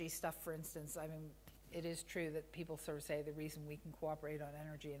 The energy stuff, for instance, I mean, it is true that people sort of say the reason we can cooperate on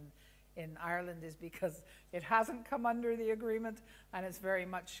energy in Ireland is because it hasn't come under the agreement, and it's very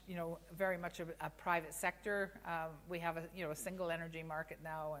much, a private sector. We have a single energy market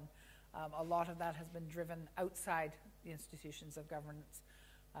now, and a lot of that has been driven outside the institutions of governance.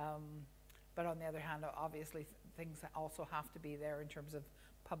 But on the other hand, obviously things also have to be there in terms of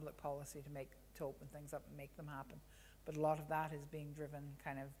public policy to open things up and make them happen. But a lot of that is being driven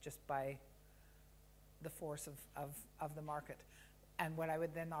kind of just by the force of the market. And what I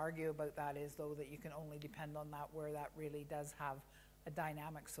would then argue about that is, though, that you can only depend on that where that really does have a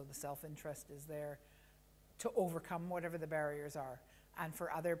dynamic, so the self-interest is there to overcome whatever the barriers are. And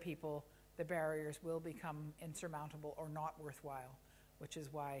for other people, the barriers will become insurmountable or not worthwhile, which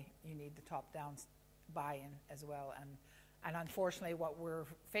is why you need the top-down buy-in as well. And unfortunately, what we're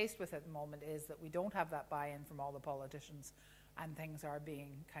faced with at the moment is that we don't have that buy-in from all the politicians, and things are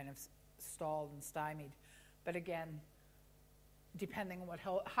being kind of stalled and stymied. But again, depending on what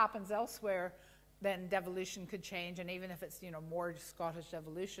happens elsewhere, then devolution could change, and even if it's, you know, more Scottish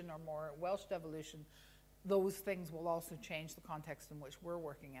devolution or more Welsh devolution, those things will also change the context in which we're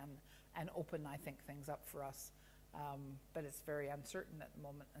working in and open, I think, things up for us. But it's very uncertain at the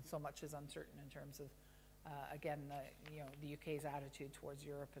moment, and so much is uncertain in terms of, again, the UK's attitude towards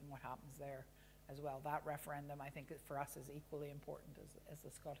Europe and what happens there as well. That referendum, I think, for us is equally important as the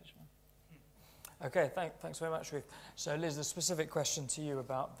Scottish one. Okay, thanks very much, Ruth. So, Liz, the specific question to you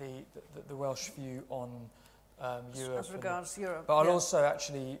about the Welsh view on Europe. As regards Europe. But I'll also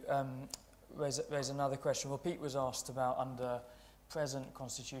actually raise another question. Well, Pete was asked about, under present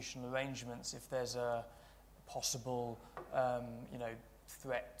constitutional arrangements, if there's a possible,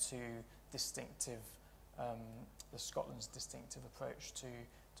 threat to Scotland's distinctive approach to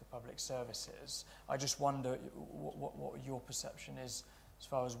public services. I just wonder what your perception is as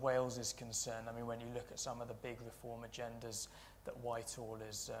far as Wales is concerned. I mean, when you look at some of the big reform agendas that Whitehall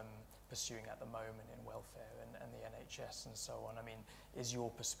is pursuing at the moment in welfare and the NHS and so on, I mean, is your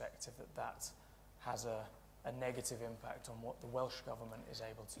perspective that has a negative impact on what the Welsh government is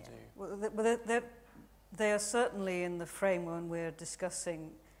able to do? Well, they are certainly in the frame when we're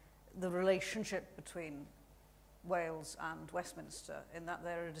discussing the relationship between Wales and Westminster, in that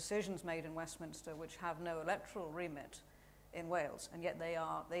there are decisions made in Westminster which have no electoral remit in Wales, and yet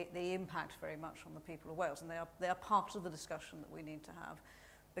they impact very much on the people of Wales, and they are part of the discussion that we need to have,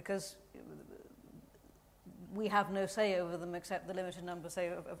 because we have no say over them except the limited number, say,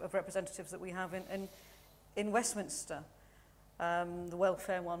 of representatives that we have in Westminster. The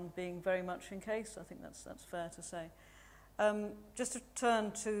welfare one being very much in case. I think that's fair to say. Just to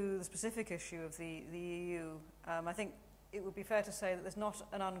turn to the specific issue of the EU, I think it would be fair to say that there's not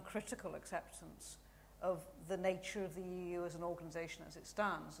an uncritical acceptance of the nature of the EU as an organisation as it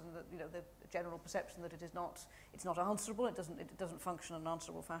stands, and that, you know, the general perception that it's not answerable, it doesn't function in an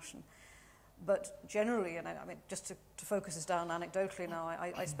answerable fashion. But generally, and I mean, just to focus this down anecdotally now,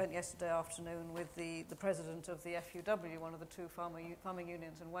 I spent yesterday afternoon with the president of the FUW, one of the two farming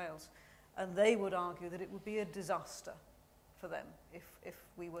unions in Wales, and they would argue that it would be a disaster for them if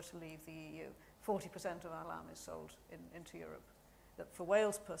we were to leave the EU. 40% of our lamb is sold into Europe. That for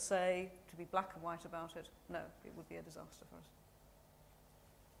Wales per se, to be black and white about it, no, it would be a disaster for us.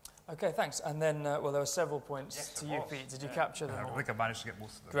 Okay, thanks. And then, well, there were several points to you, Pete. Did you capture them all? I think I managed to get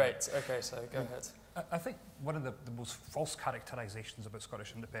most of them. Great. Okay, so go ahead. I think one of the most false characterisations about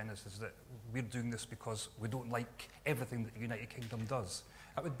Scottish independence is that we're doing this because we don't like everything that the United Kingdom does.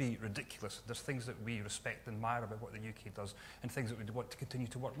 That would be ridiculous. There's things that we respect and admire about what the UK does, and things that we'd want to continue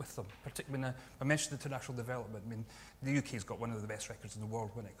to work with them. Particularly when I mentioned international development. I mean, the UK's got one of the best records in the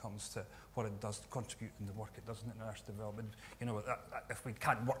world when it comes to what it does to contribute in the work it does in international development. You know, if we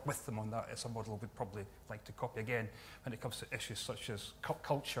can't work with them on that, it's a model we'd probably like to copy again. When it comes to issues such as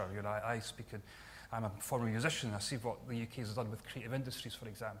culture, you know, I speak in, I'm a former musician. I see what the UK has done with creative industries, for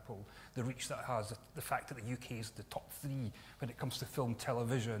example, the reach that it has, the fact that the UK is the top 3 when it comes to film,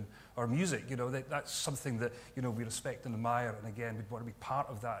 television, or music. You know, that's something that, you know, we respect and admire, and again, we'd want to be part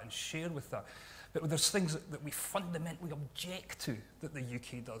of that and share with that. But there's things that we fundamentally object to that the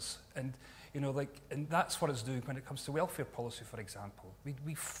UK does, and you know, and that's what it's doing when it comes to welfare policy, for example.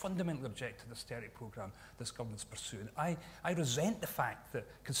 We fundamentally object to the austerity programme this government's pursuing. I resent the fact that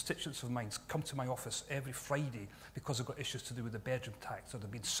constituents of mine come to my office every Friday because they've got issues to do with the bedroom tax or they've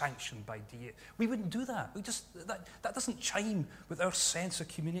been sanctioned by D8. We wouldn't do that. That doesn't chime with our sense of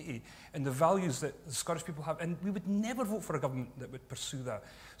community and the values that the Scottish people have, and we would never vote for a government that would pursue that.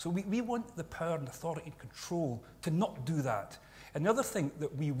 So we want the power and authority and control to not do that. And the other thing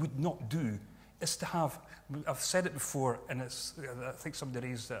that we would not do is to have, I've said it before, and I think somebody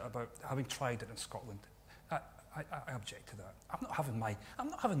raised it about having tried it in Scotland. I object to that. I'm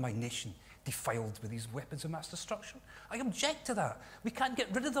not having my nation defiled with these weapons of mass destruction. I object to that. We can't get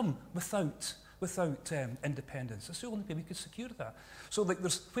rid of them without without independence. It's the only way we could secure that. So like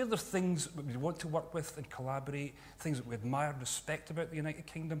where there's things that we want to work with and collaborate, things that we admire and respect about the United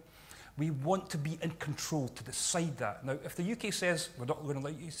Kingdom, we want to be in control to decide that. Now, if the UK says we're not going to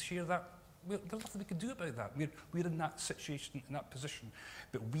let you share that, there's nothing we can do about that. We're in that situation, in that position.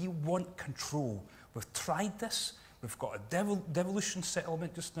 But we want control. We've tried this. We've got a devolution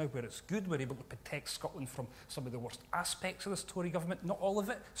settlement just now where it's good. We're able to protect Scotland from some of the worst aspects of this Tory government. Not all of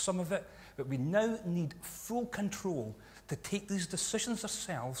it, some of it. But we now need full control to take these decisions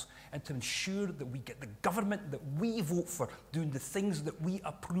ourselves and to ensure that we get the government that we vote for doing the things that we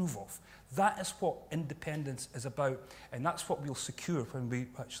approve of. That is what independence is about, and that's what we'll secure when we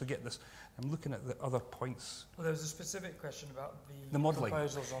actually get this. I'm looking at the other points. Well, there was a specific question about the modelling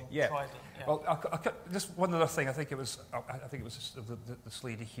proposals on yeah. Trident. Yeah. Well, just one other thing. I think it was this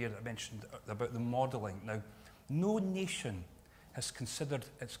lady here that mentioned about the modelling. Now, no nation has considered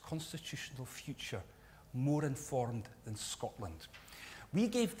its constitutional future more informed than Scotland. We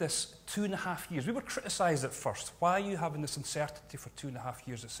gave this 2.5 years. We were criticised at first. Why are you having this uncertainty for 2.5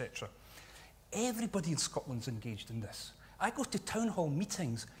 years, etc.? Everybody in Scotland's engaged in this. I go to town hall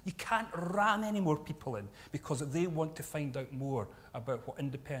meetings. You can't ram any more people in because they want to find out more about what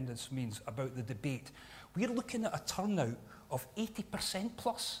independence means, about the debate. We're looking at a turnout of 80%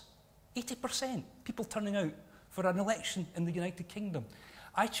 plus. 80% people turning out for an election in the United Kingdom.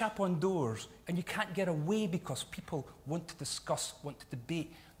 I chap on doors and you can't get away because people want to discuss, want to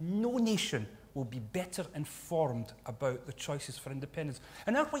debate. No nation will be better informed about the choices for independence.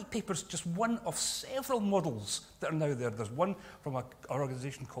 And our white paper is just one of several models that are now there. There's one from an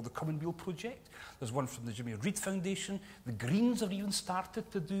organisation called the Commonweal Project. There's one from the Jimmy Reid Foundation. The Greens have even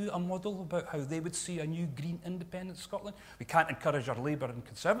started to do a model about how they would see a new green independent Scotland. We can't encourage our Labour and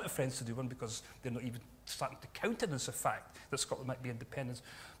Conservative friends to do one because they're not even starting to count it as a fact that Scotland might be independent.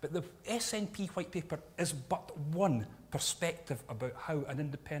 But the SNP white paper is but one perspective about how an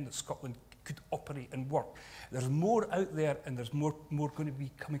independent Scotland could operate and work. There's more out there, and there's more going to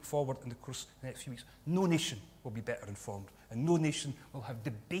be coming forward in the course of the next few weeks. No nation will be better informed, and no nation will have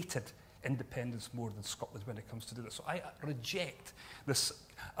debated independence more than Scotland when it comes to do this. So I reject this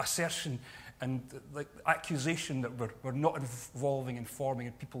assertion and accusation that we're not informing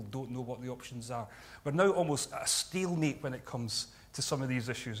and people don't know what the options are. We're now almost at a stalemate when it comes to some of these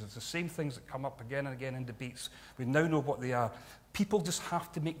issues. It's the same things that come up again and again in debates. We now know what they are. People just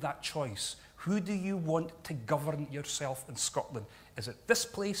have to make that choice. Who do you want to govern yourself in Scotland? Is it this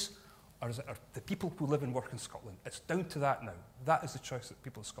place, or is it the people who live and work in Scotland? It's down to that now. That is the choice that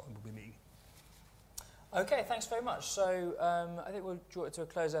people in Scotland will be making. Okay, thanks very much. So I think we'll draw it to a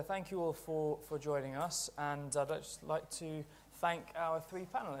close there. Thank you all for joining us, and I'd just like to thank our three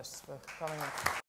panellists for coming on.